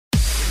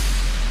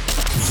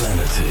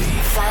Vanity.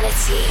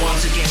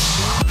 Once again.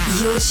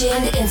 You're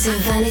tuned into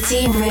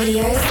Vanity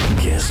Radio's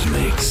guest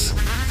mix.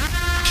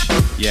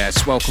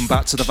 Yes, welcome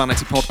back to the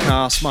Vanity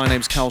Podcast. My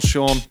name's Cal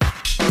Sean.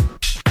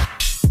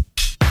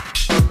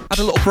 Had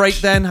a little break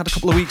then, had a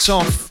couple of weeks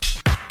off.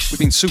 We've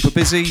been super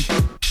busy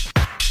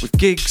with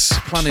gigs,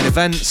 planning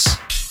events,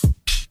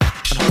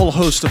 and a whole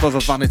host of other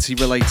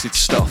vanity-related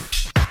stuff.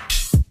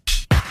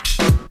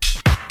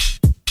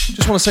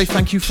 Just want to say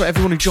thank you for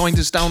everyone who joined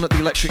us down at the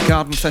Electric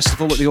Garden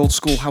Festival at the Old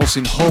School House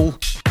in Hull.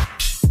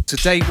 To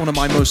date, one of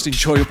my most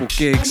enjoyable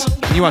gigs.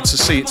 You had to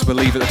see it to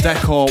believe it. The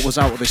decor was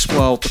out of this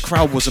world. The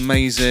crowd was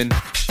amazing.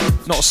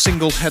 Not a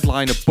single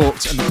headliner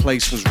booked, and the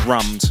place was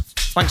rammed.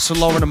 Thanks to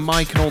Lauren and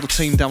Mike and all the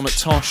team down at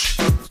Tosh.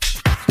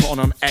 Put on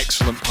an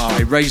excellent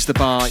party. Raised the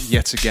bar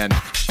yet again.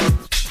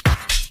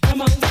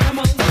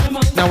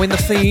 Now, in the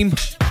theme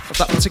of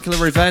that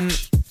particular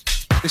event,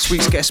 this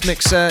week's guest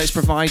mixer is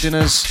providing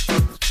us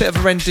a bit of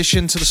a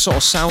rendition to the sort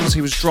of sounds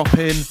he was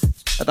dropping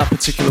at that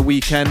particular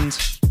weekend.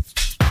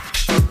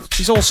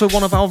 He's also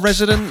one of our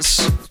residents.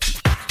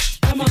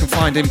 You can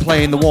find him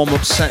playing the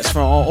warm-up sets for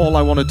our All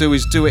I Want to Do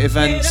Is Do It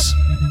events.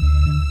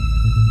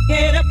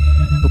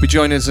 He'll be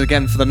joining us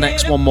again for the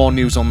next one. More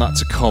news on that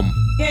to come.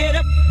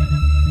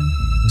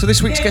 So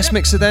this week's guest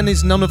mixer then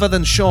is none other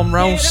than Sean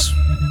Rouse,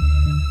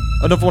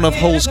 another one of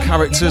Hull's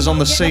characters on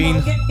the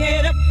scene.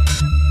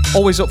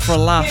 Always up for a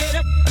laugh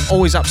and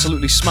always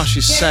absolutely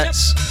smashes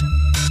sets,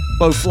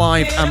 both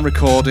live and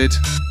recorded,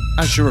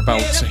 as you're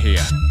about to hear.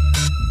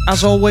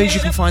 As always,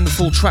 you can find the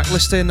full track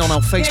listing on our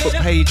Facebook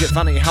page at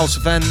Vanity House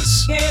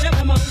Events.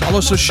 I'll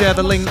also share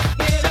the link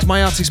to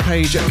my artist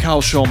page at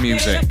Carl Shaw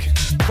Music.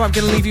 But I'm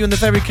going to leave you in the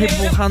very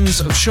capable hands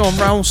of Sean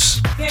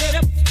Rouse.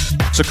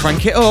 So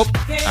crank it up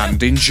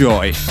and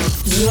enjoy.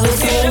 You're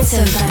listening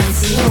to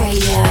Vanity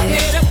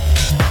Radio.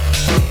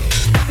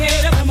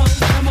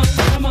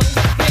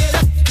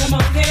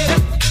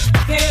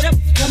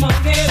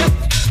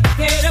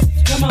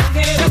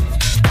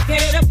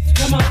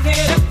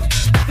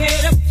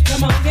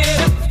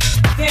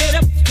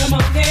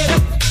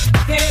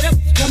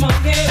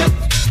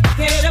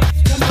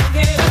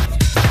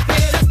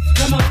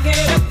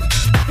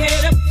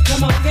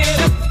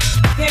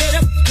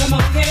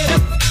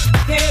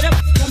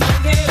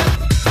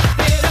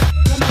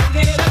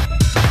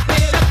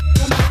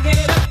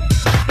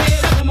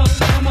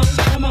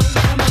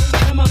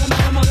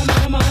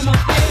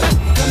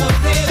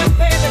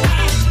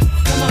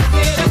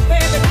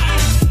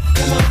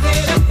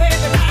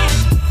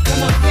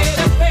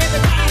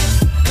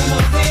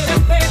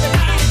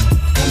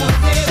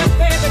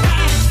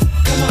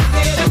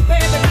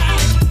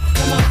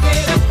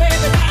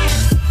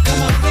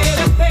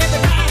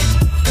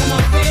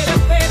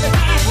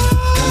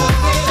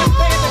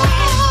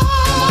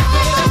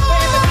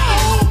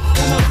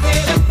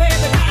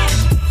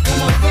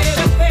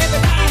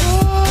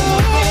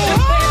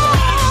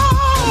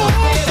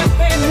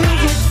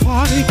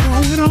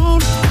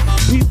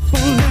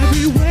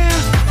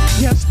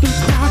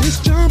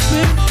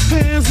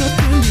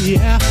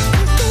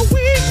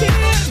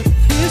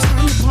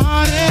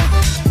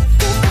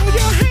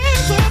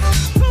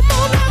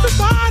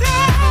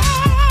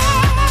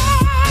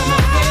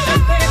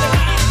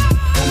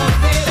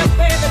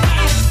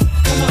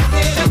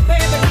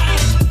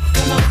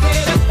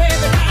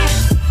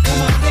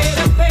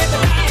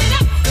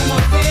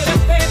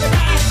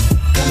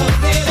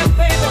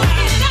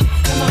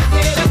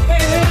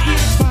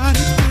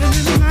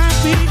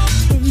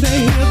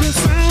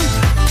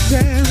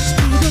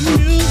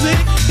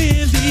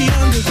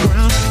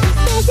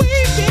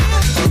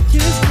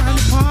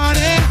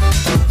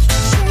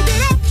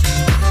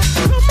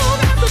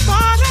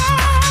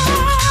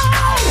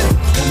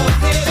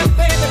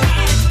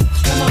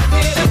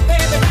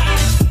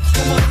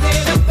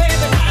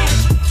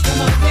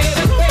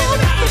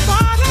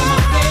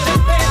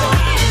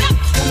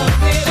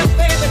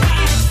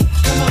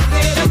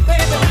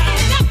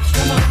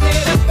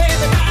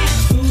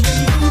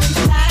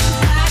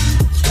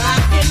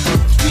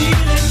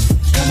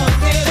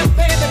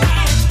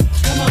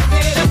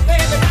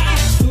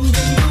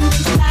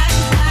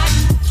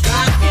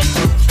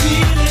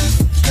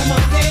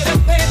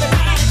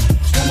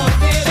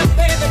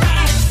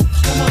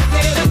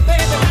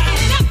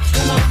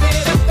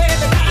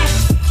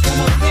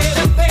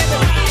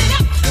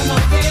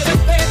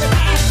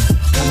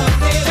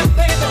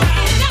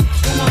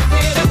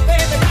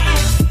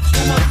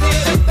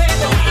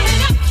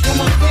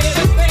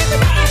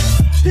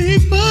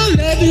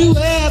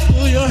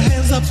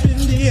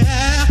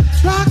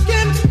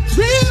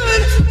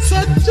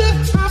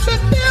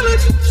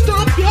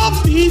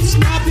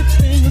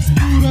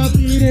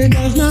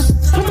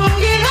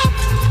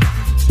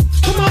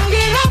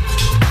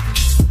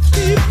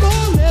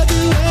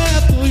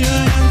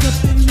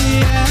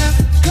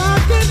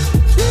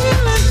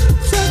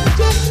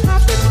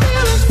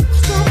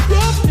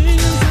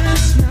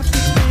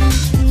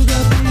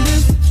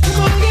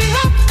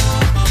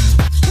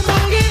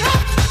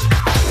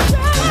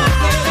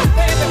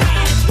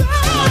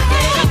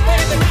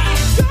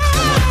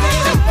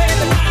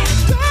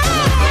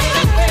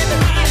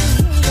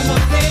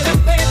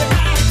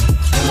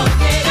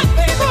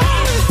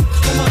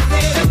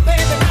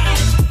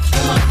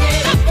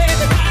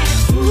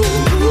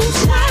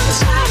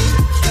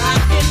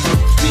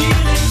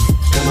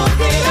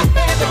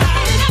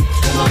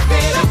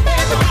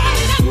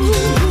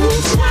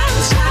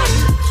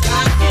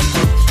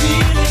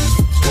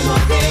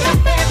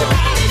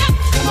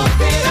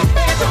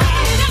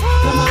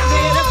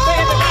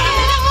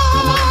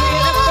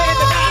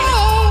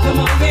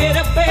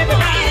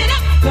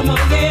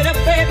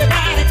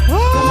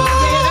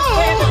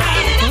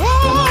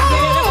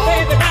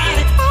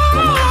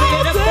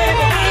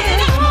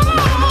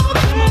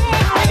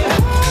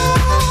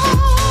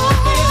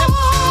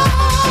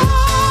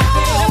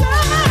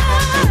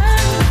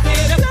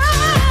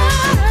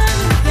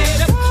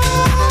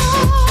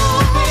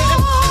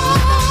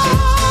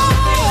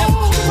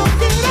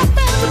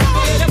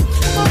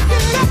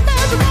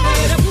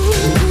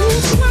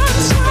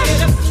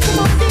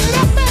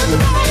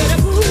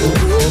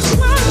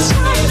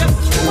 Slide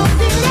up.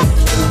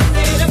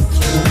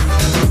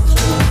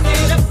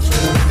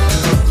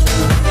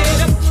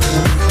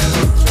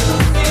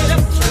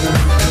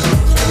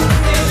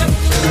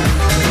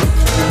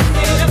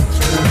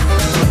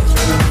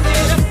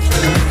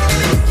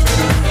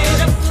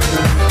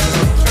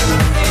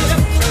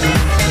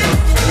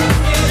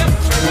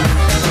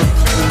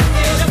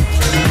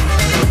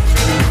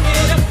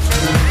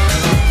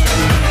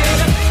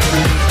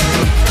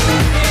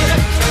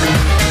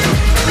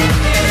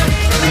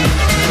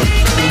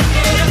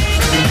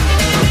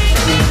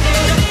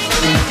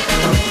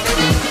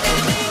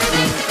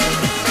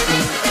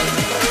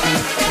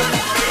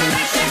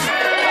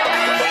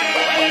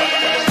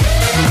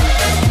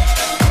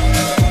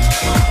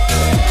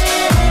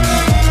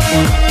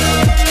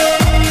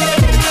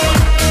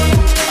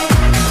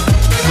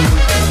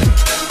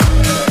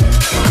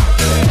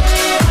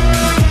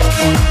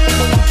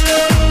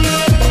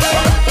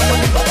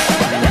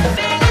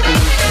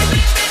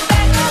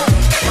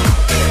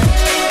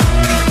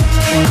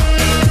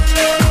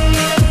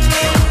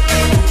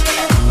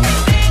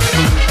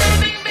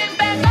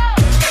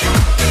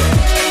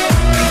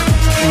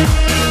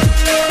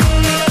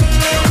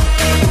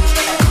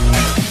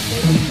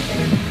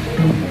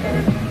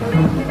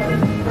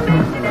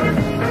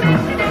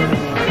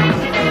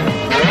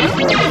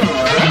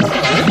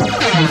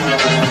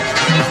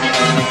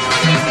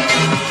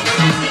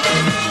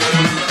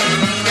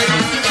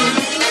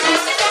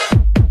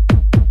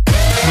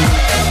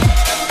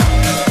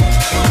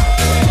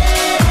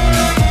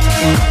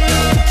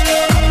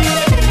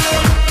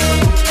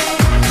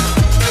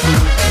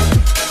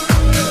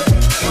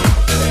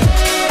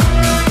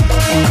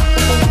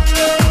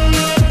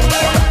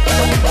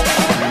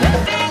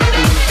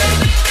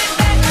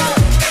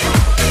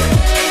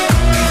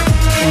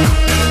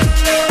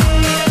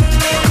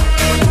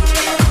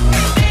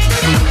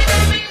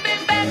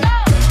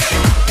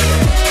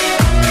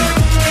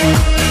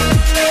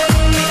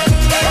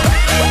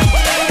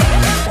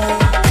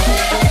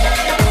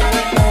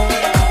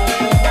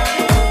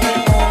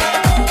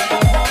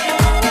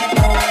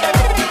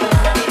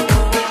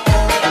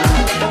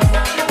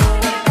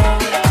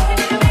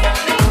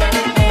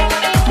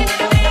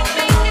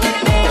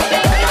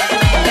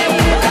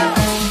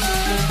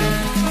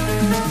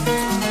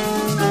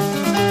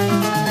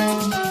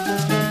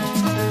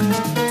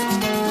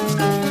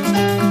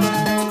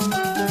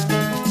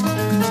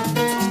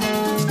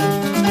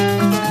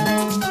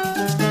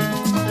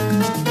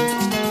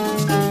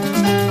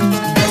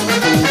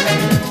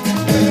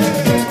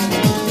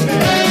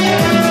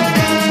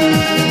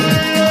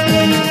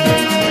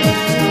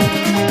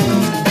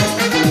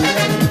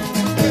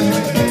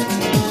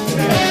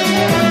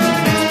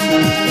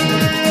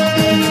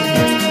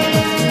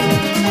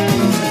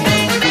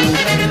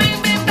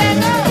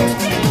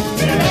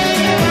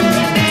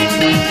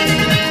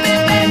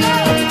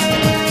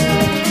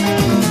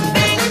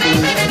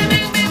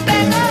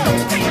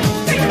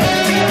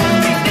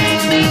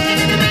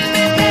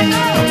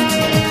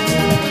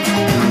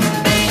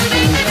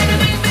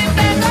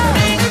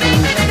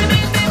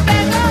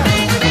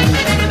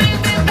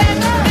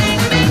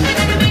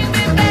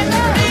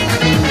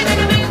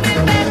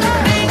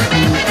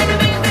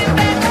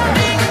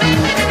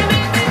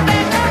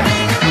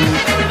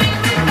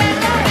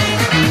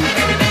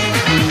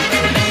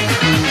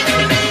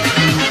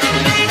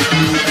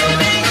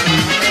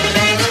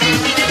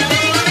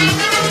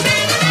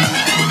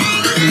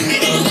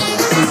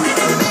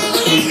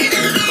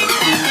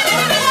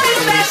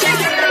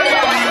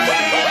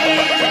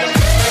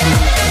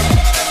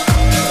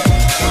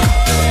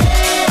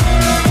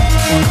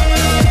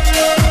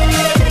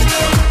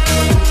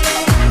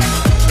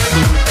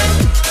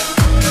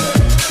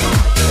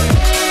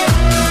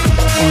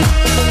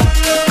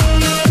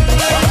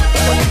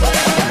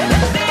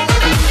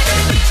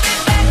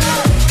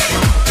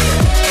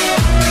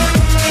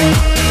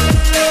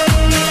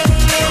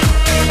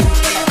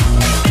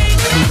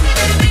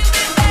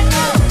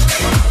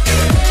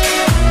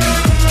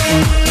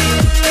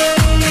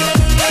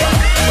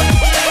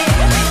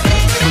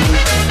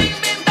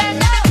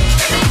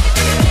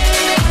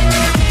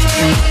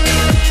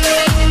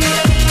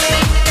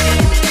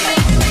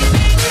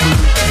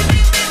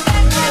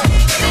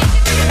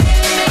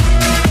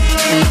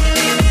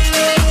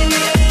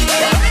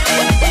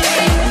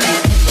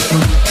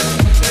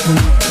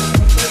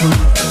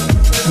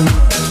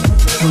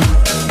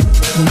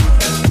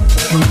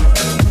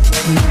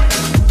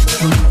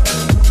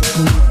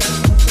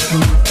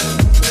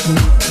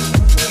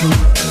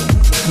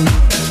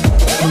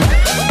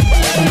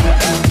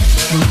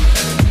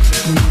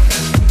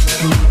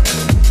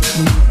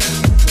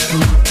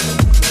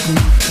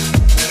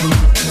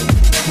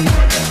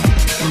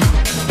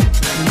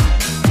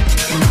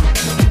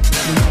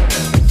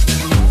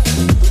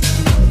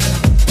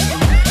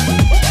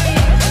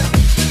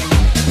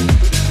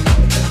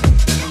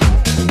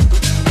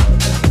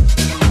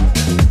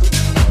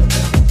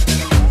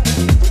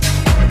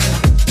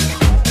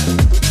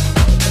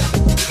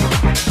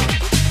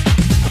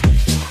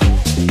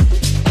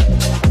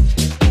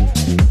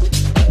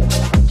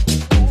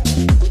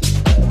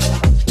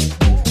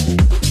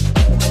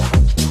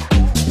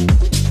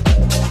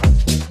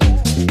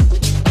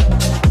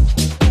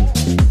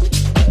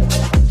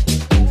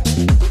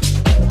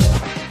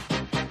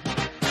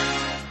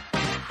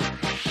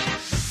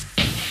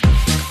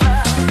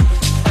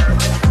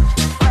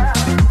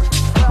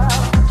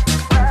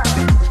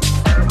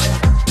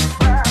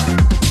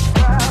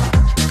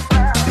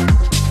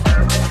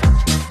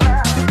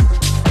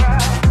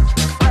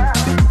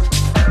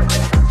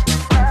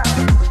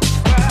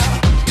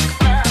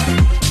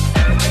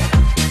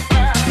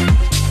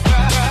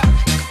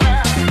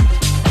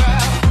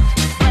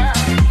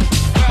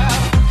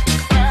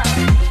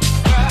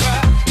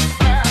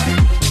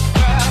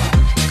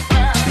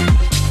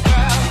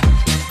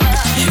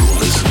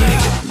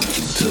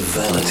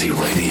 Vanity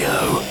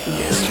Radio.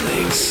 Guest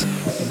mix.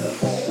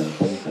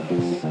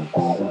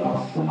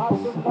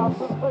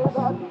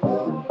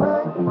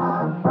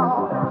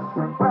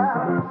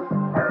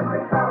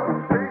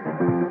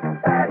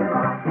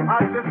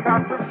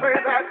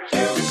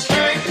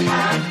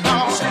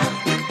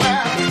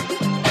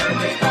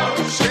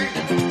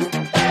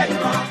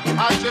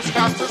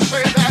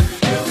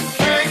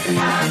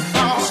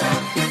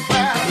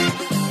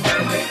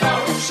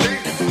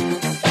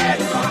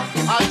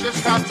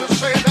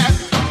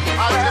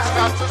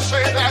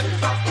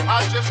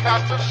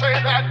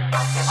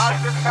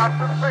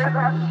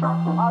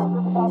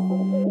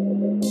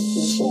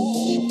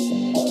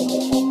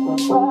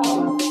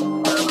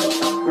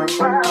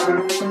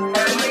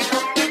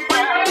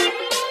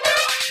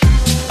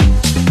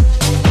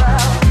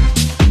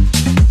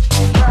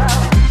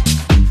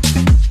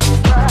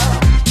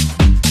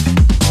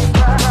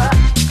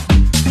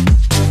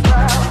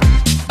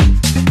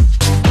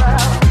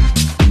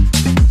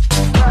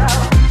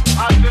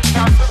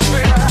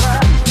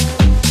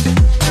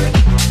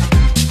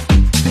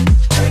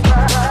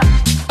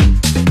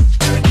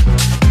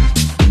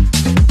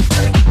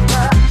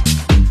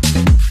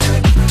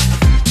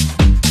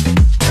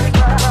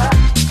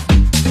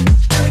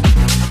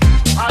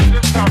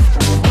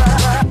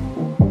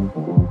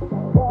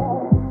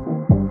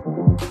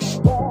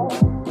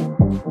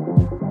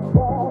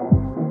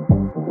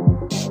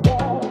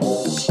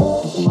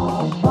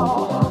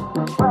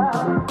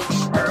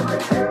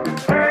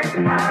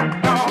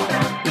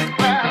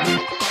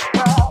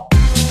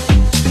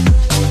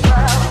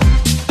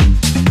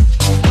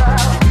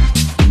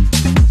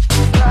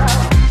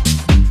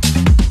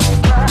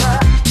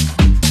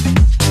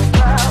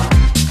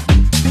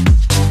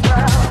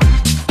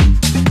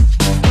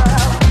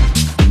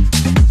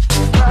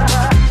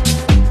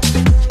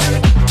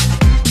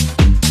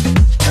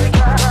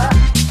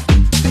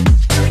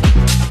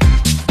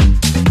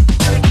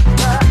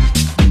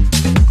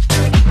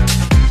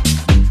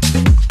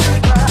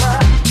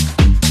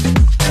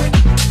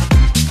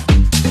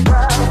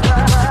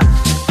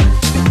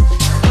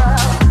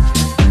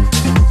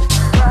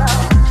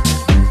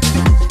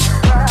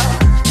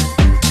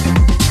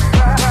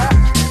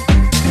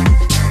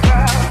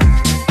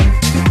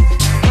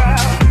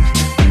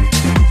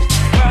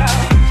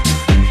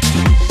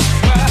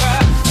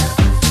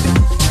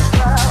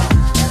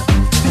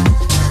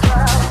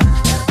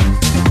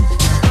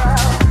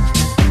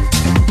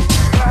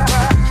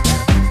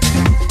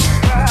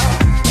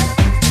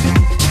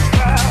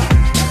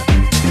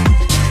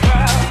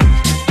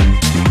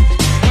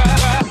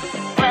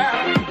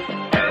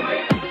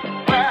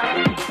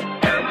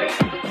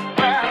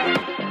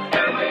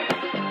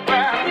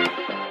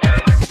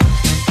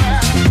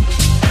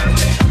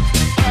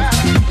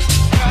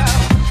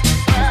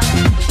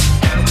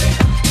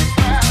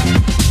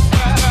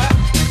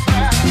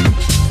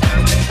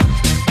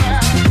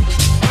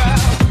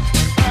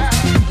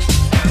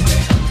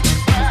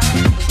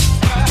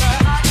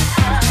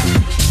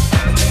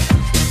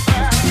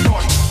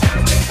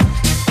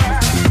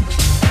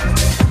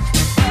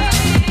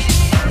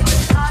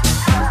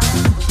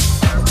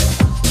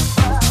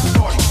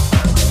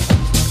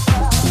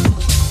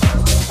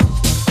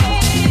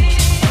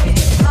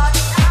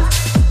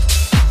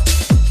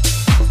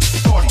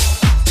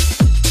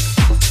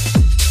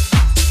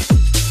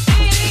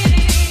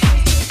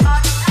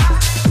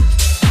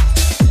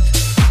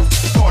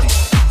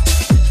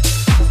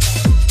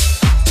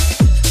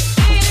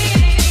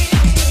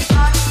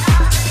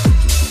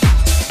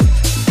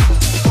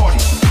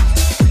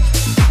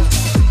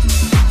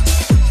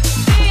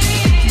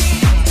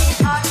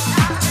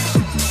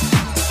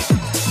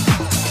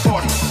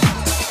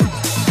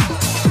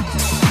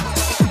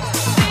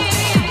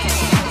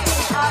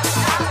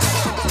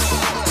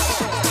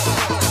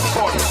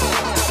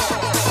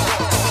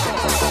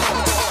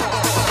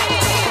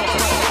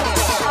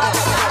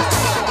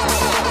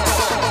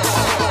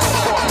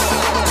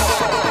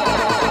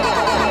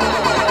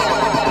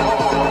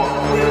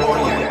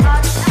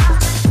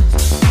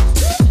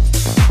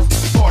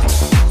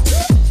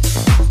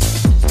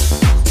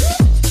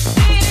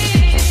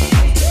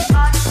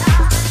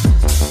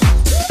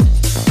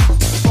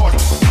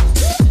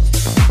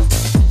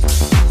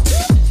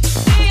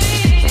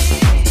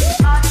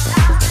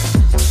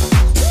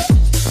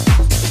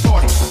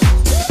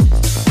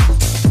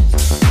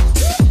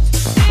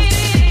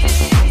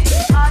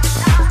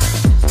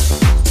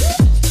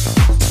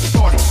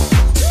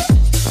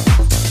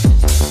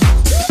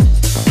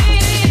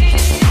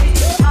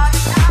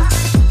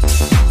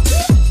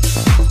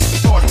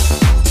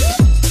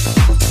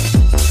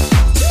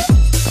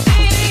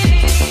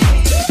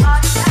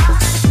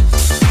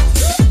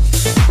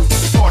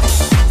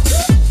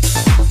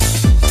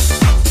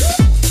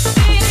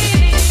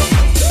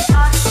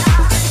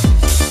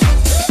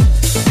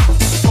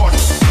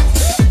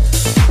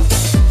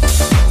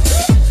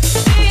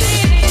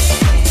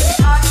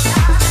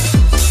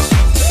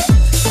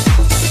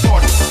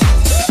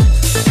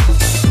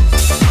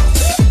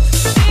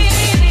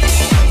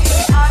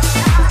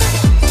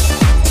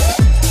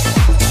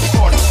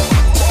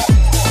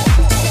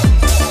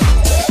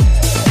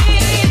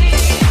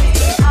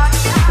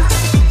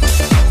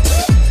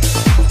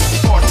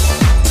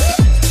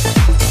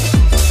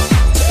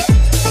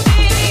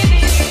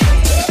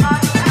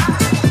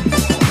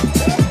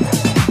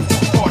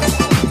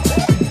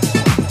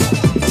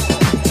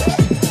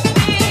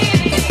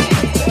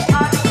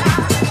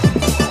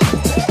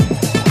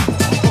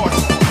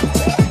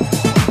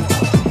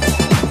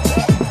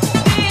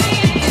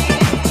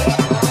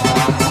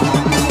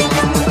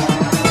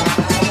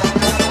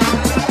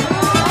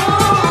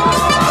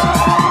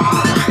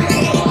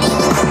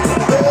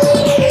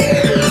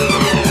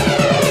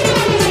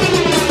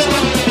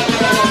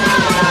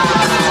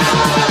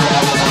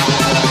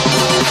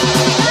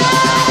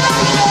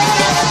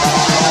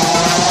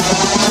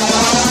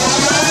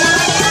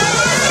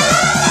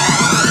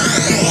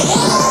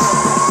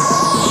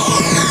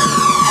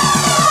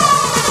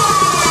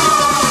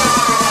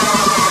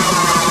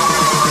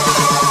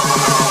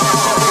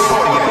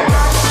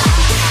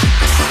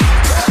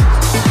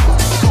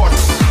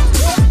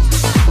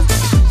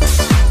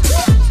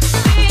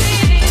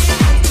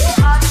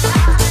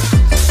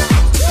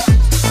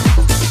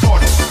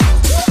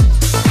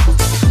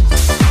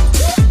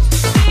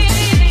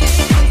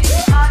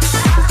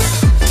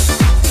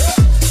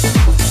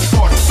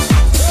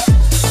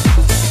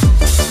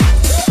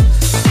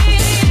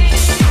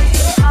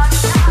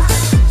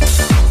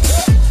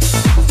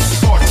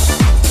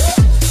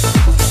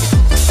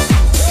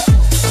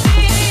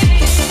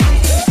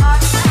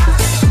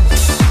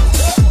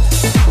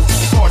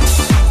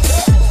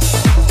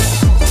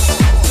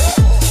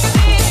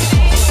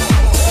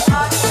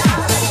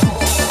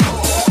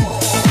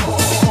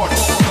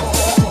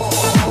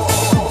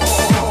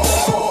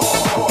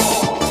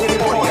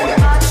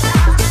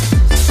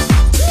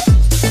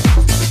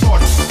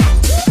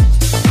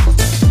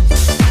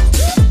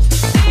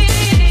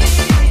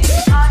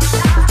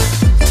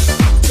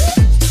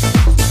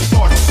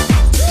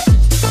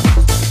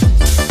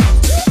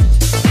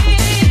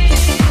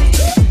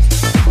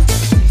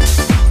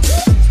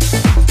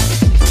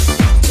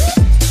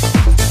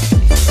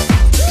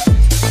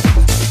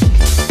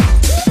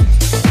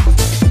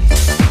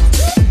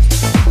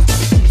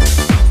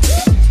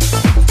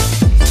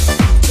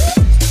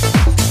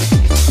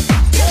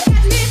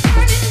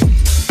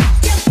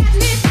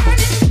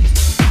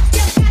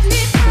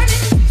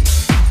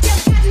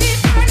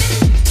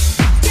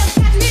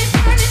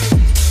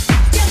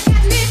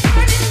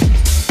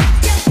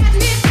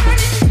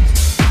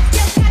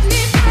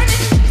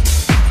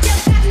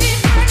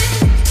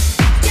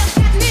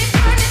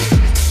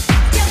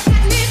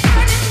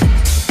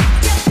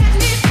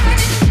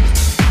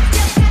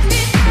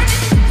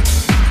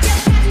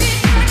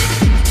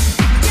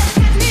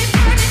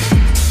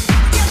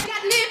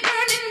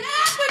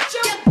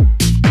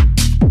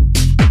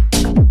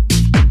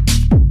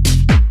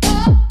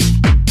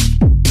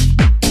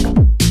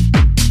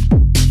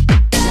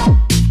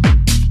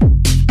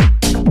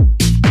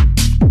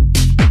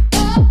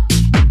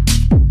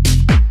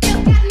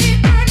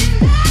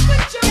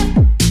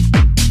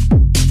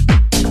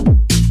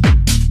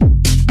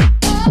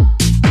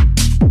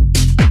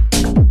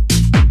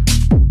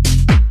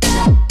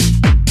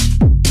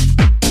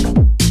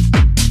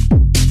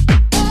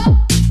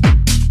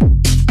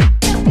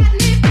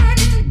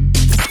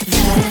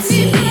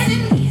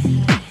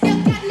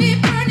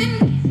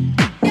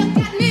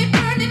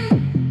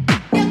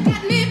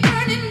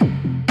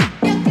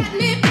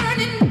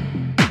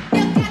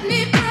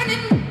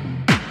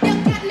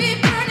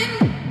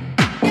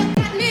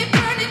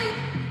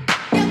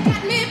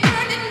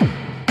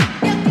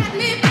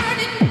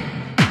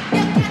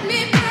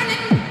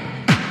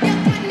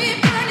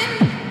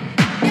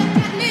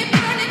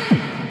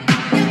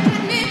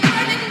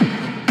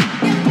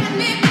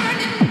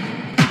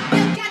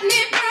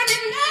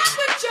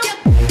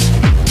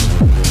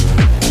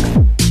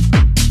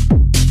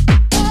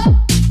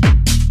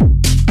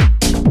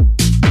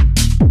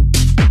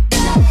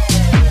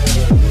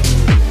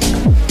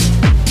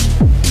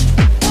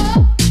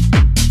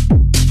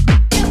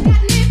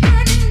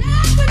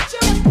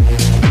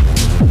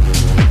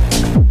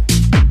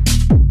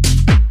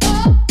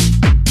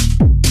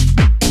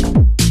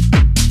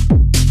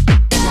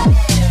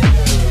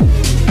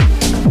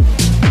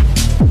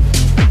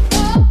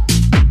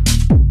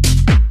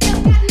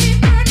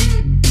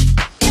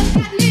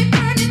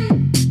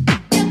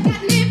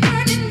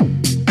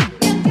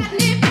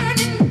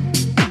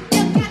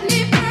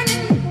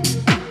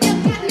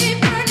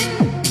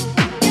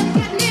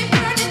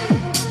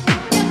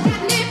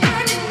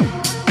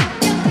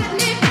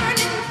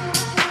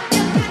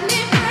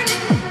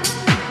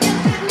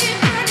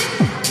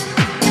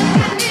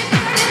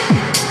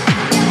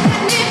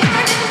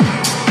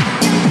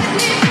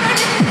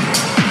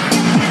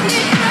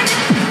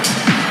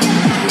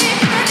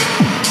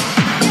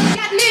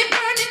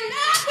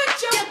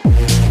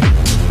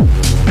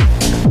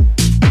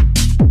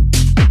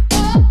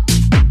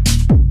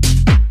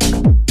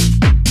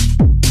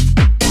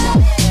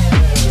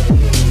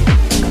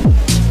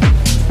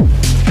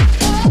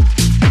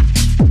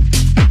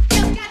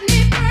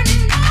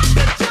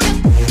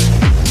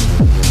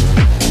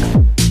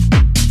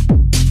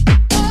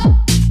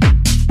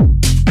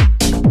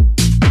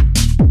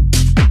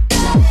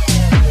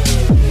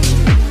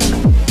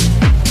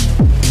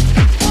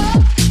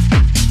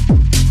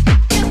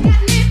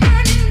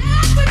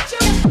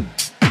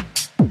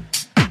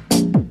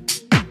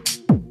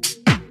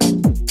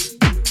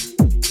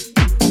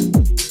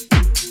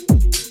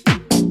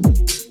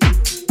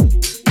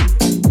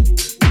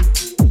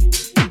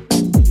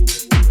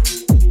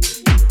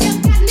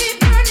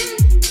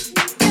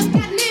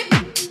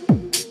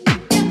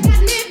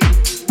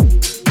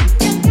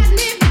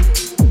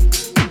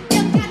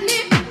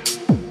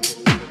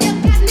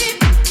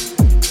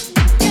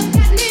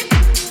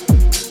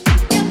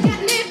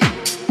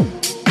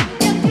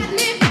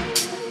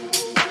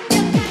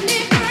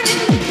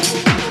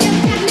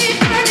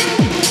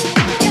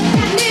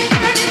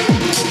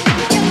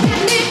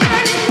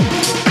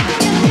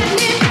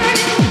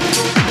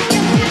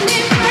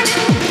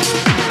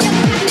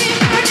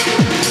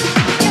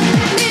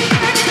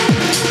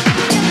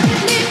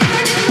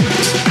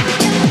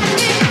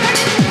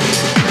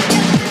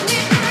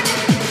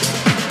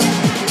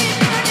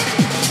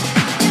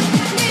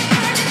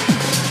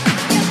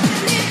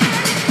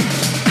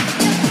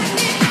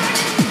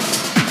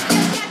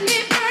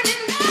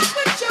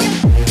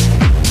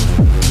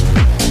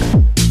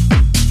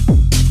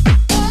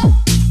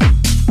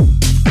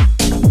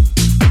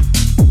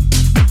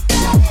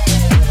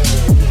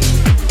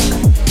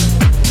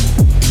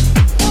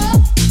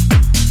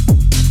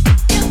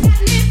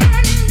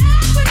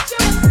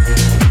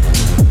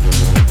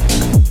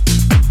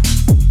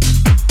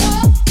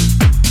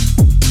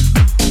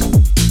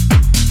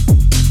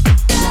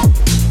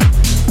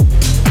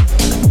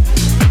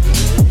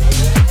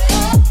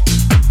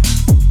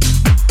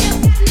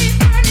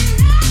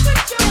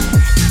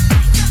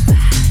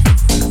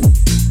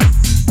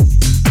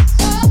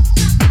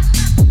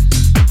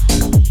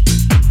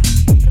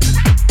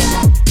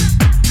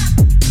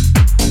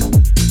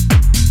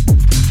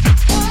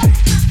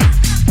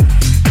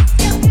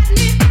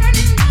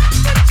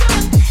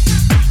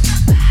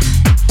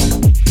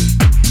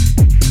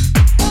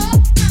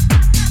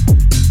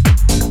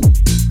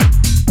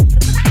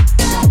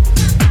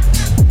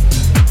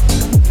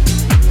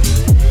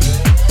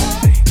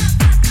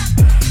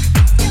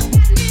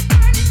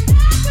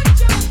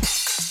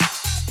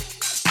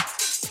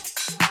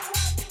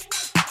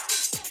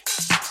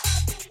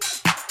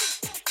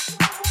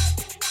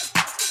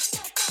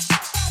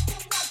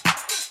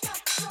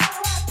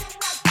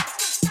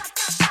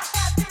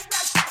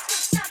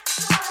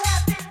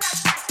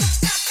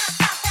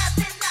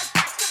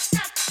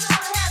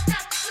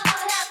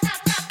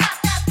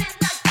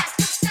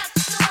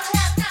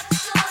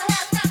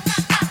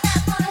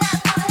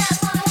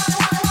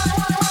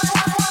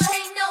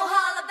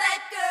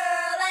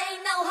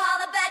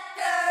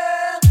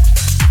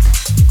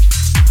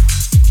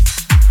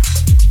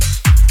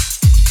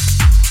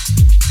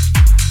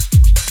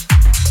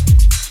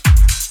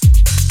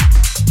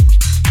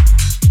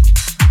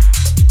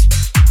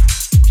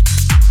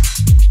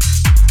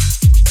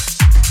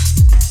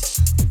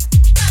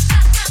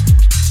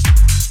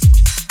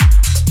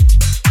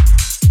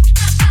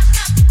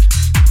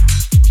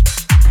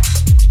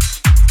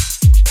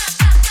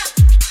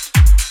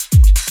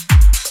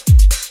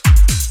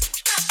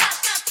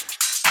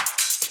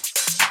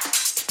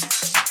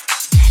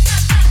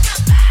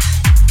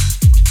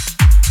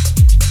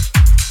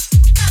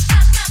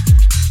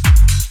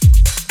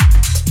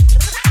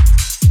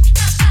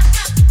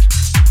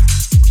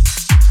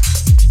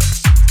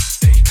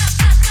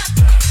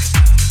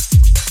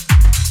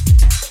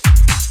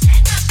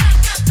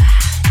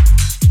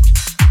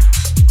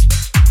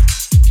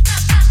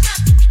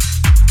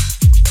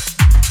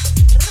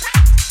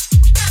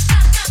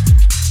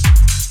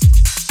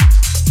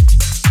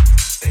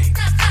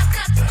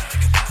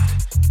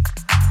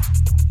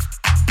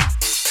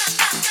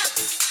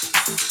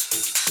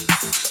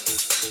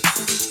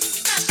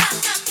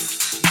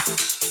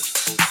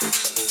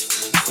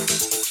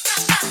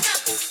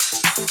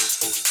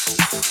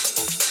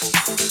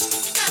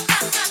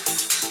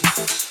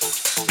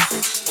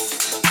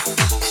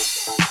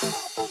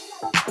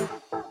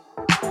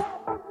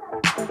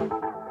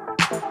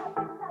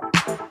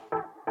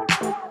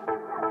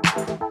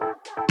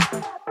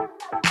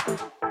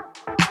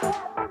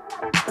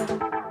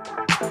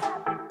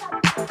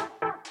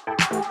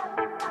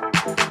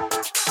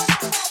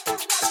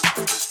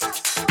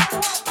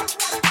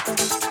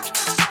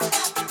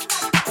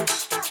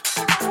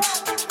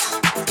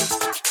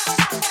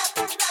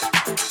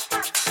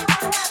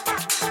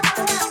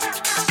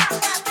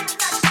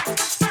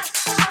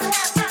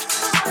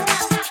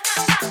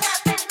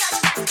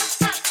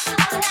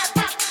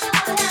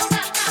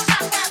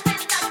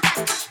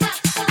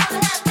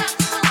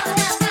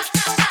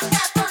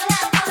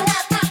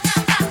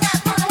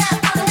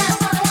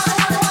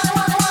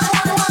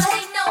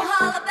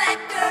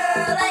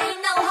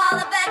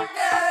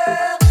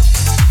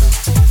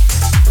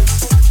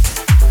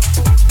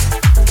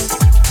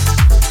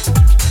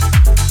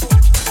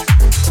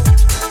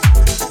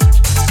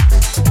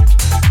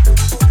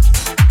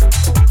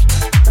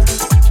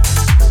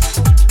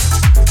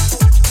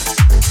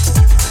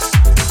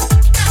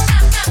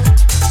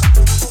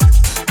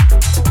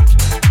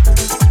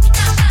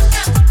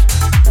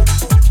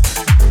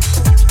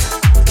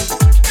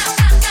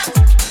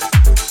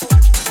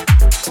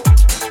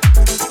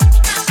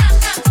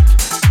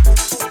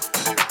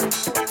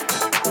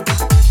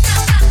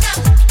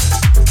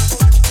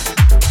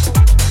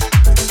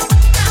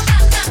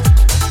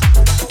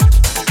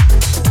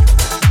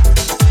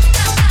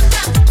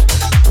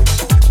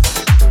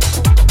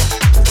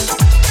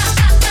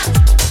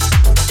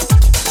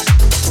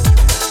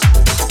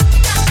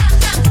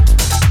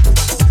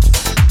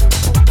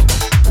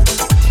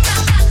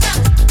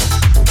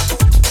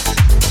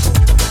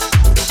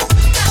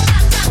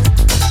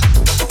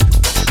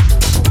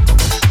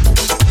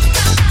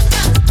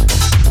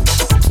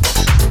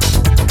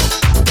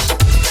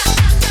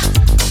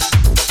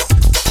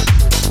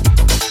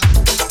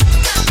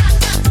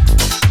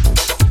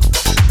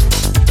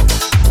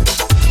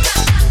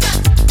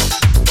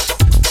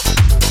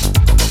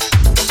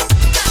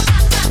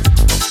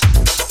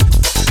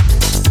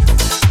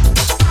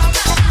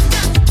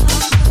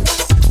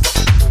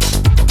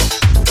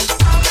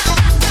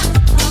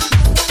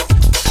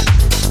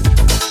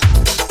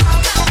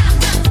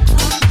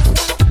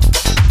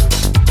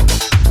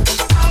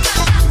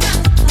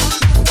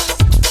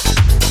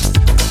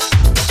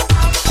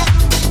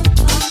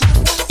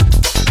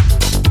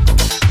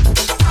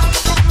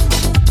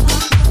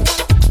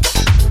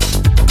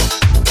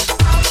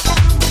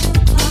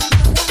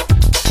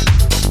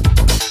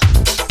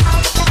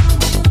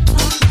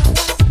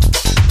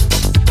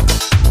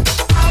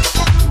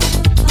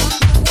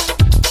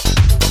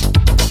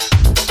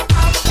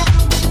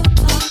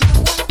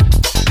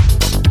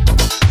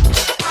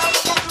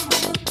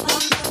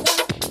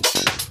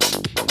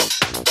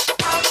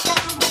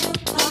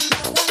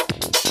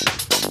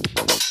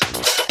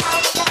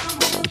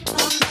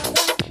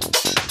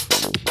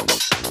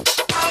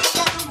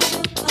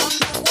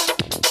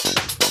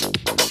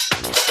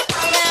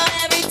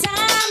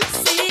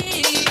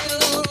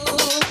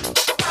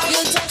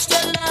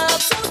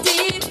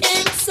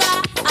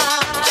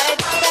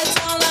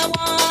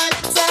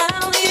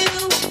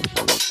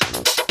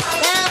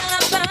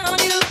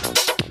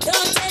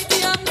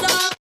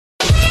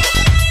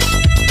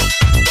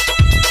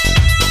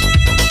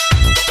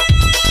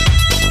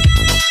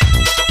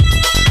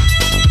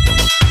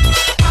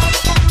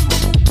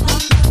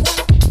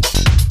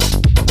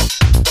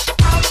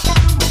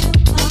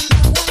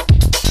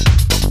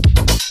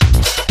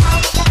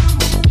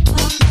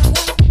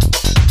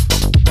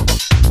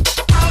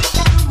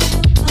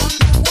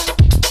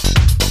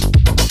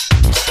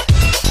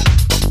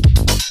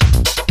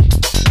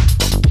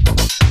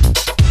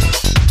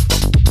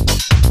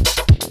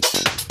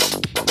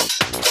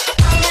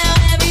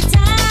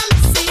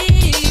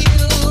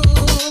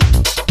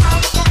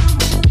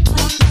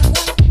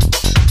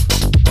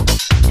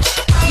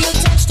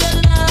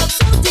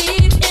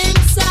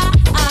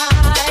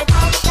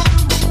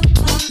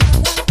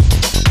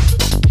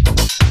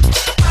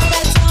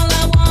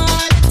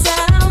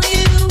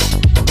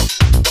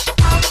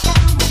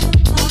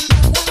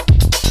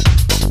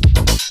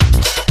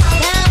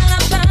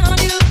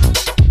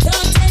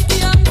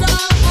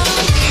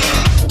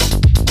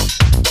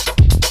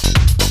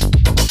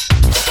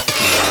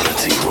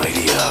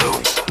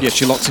 Yes,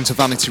 you're locked into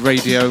Vanity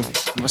Radio.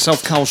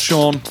 Myself, Carl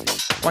Sean.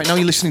 Right now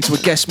you're listening to a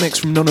guest mix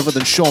from none other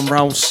than Sean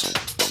Rouse.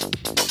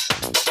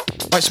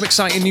 Right, some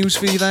exciting news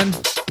for you then.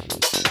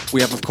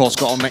 We have, of course,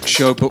 got our next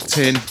show booked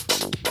in.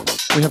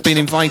 We have been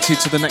invited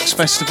to the next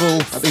festival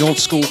at the Old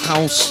School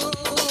House,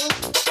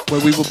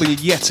 where we will be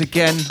yet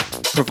again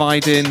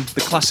providing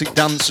the classic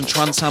dance and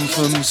trance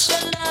anthems.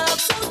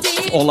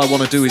 All I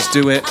Want to Do Is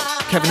Do It.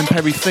 Kevin and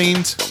Perry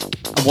themed.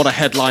 And what a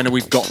headliner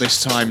we've got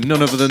this time.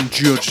 None other than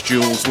Judge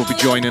Jules will be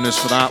joining us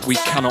for that. We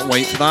cannot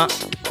wait for that.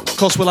 Of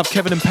course, we'll have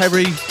Kevin and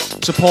Perry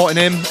supporting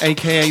him,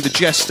 aka The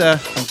Jester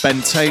and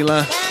Ben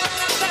Taylor.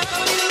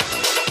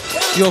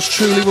 Yours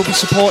truly will be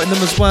supporting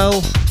them as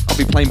well. I'll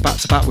be playing back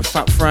to back with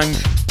Fat Frank.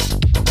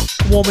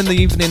 Warming the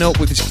evening up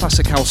with his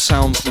classic house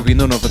sounds will be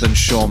none other than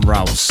Sean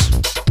Rouse.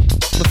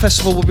 The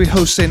festival will be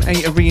hosting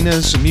 8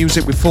 arenas and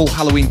music with full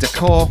Halloween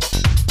decor.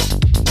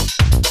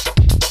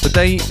 The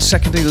date,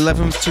 2nd to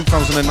 11th,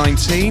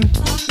 2019.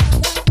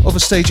 Other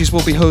stages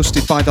will be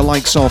hosted by the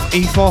likes of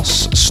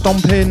Ethos,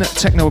 Stompin',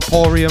 Techno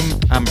Emporium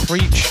and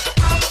Preach.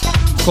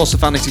 Of course, the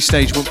Vanity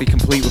stage won't be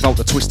complete without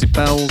the Twisted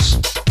Bells.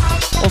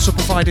 Also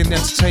providing the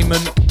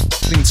entertainment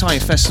for the entire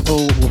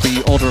festival will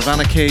be Order of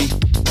Anarchy.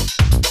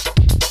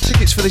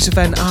 Tickets for this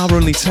event are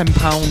only £10.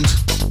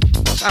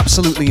 That's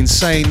absolutely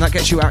insane. That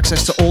gets you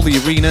access to all the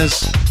arenas.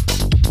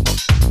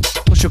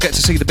 Plus you'll get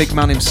to see the big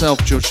man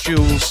himself, Judge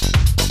Jules.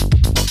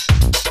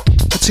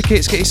 For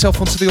tickets, get yourself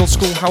onto the Old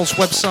School House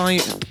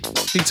website,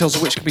 details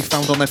of which can be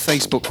found on their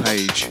Facebook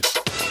page.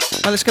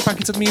 Now let's get back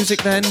into the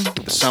music then,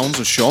 with the sounds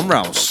of Sean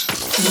Rouse.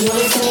 You're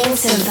listening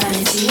to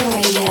Vanity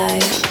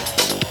Radio.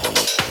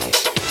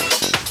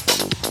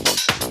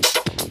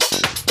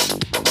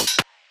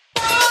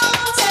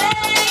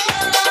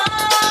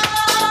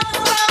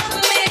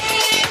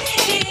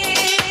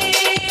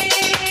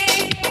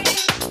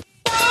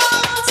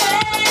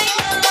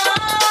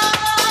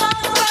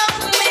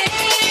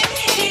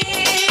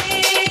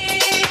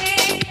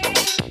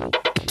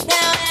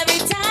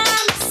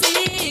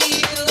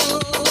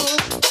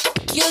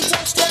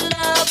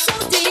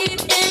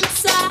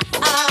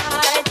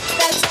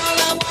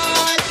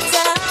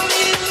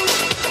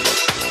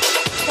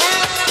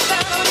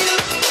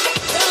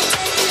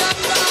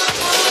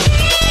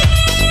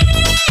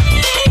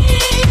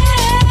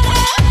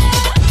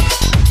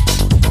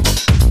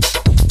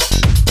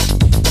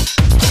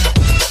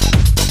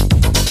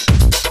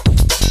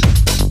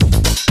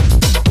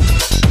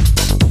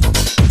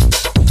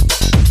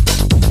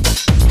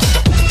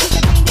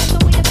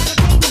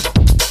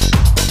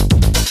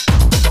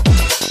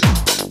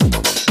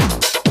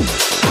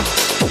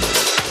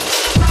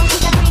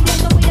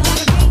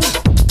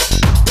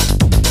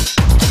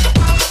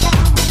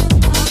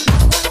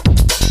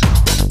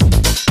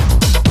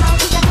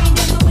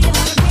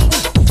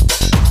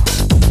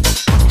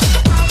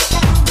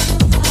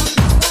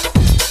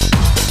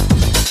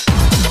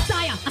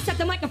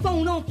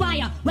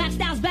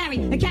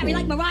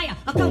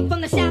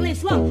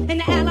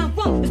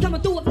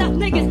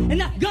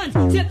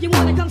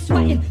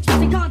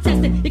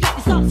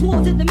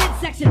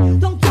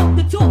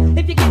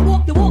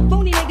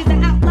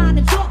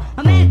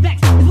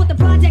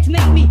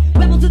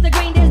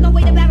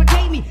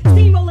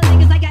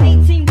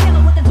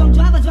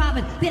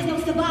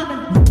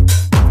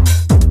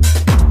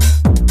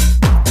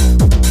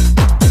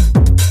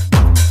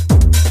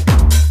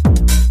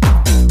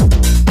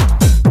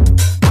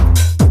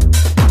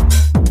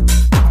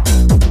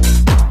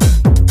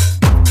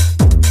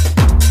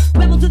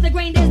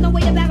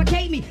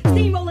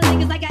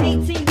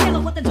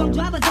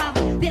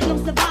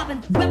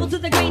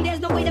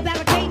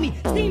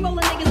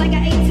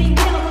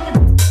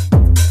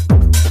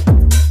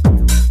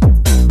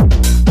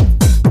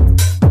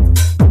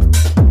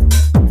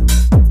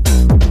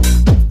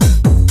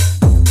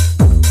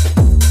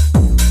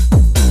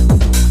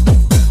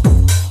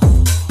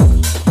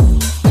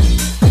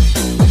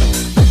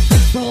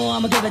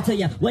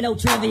 With no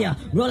trivia,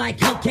 roll like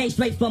cocaine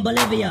straight from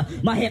Bolivia.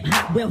 My hip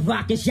hop will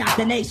rock and shock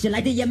the nation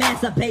like the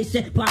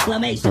Emancipation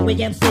Proclamation. We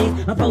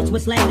MCs approach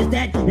with slain is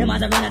dead. Them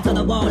eyes are running to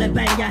the wall and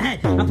bang your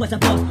head. I push a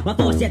force, my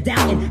force you're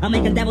doubting. I'm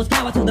making devils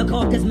cower to the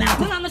caucus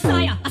mountain. When I'm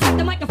Messiah, I set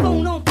the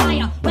microphone on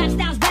fire. Rap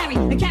styles vary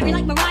and carry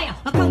like Mariah.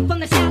 I come from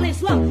the Shaolin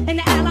slum and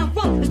the island I'm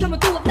from is coming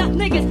through with enough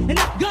niggas,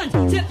 enough guns.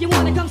 So if you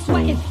wanna come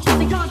sweating,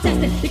 stressing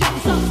contesting, you got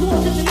yourself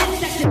swords in the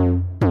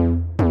midsection.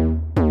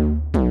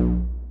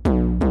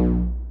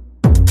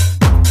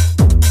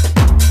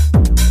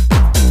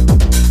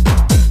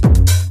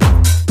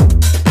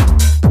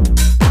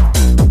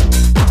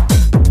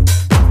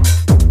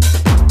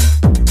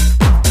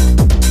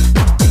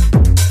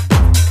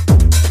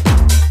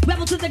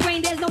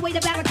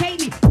 Barricade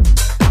me.